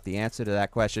find out the answer to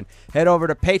that question, head over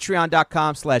to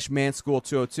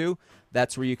patreon.com/manschool202.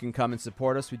 That's where you can come and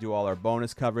support us. We do all our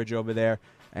bonus coverage over there.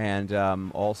 And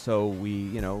also we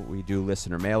do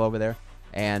listener mail over there.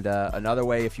 And another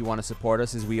way, if you want to support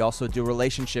us, is we also do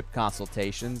relationship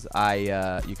consultations.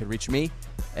 You can reach me,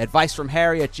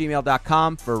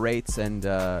 advicefromharry@gmail.com, for rates and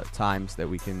times that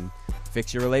we can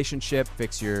fix your relationship,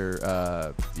 fix your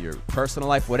personal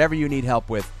life, whatever you need help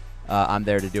with. I'm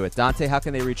there to do it. Dante, how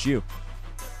can they reach you?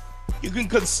 You can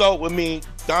consult with me,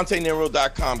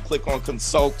 DanteNero.com. Click on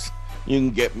consult. You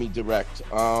can get me direct.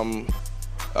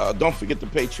 Don't forget the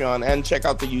Patreon and check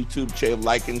out the YouTube channel.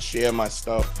 Like and share my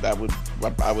stuff. I would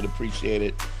appreciate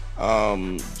it.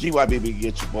 GYBB,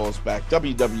 get your balls back.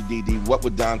 WWDD, what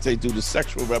would Dante do? The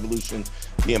Sexual Revolution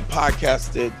being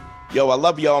podcasted. Yo, I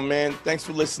love y'all, man. Thanks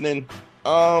for listening.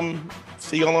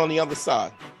 See y'all on the other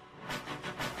side.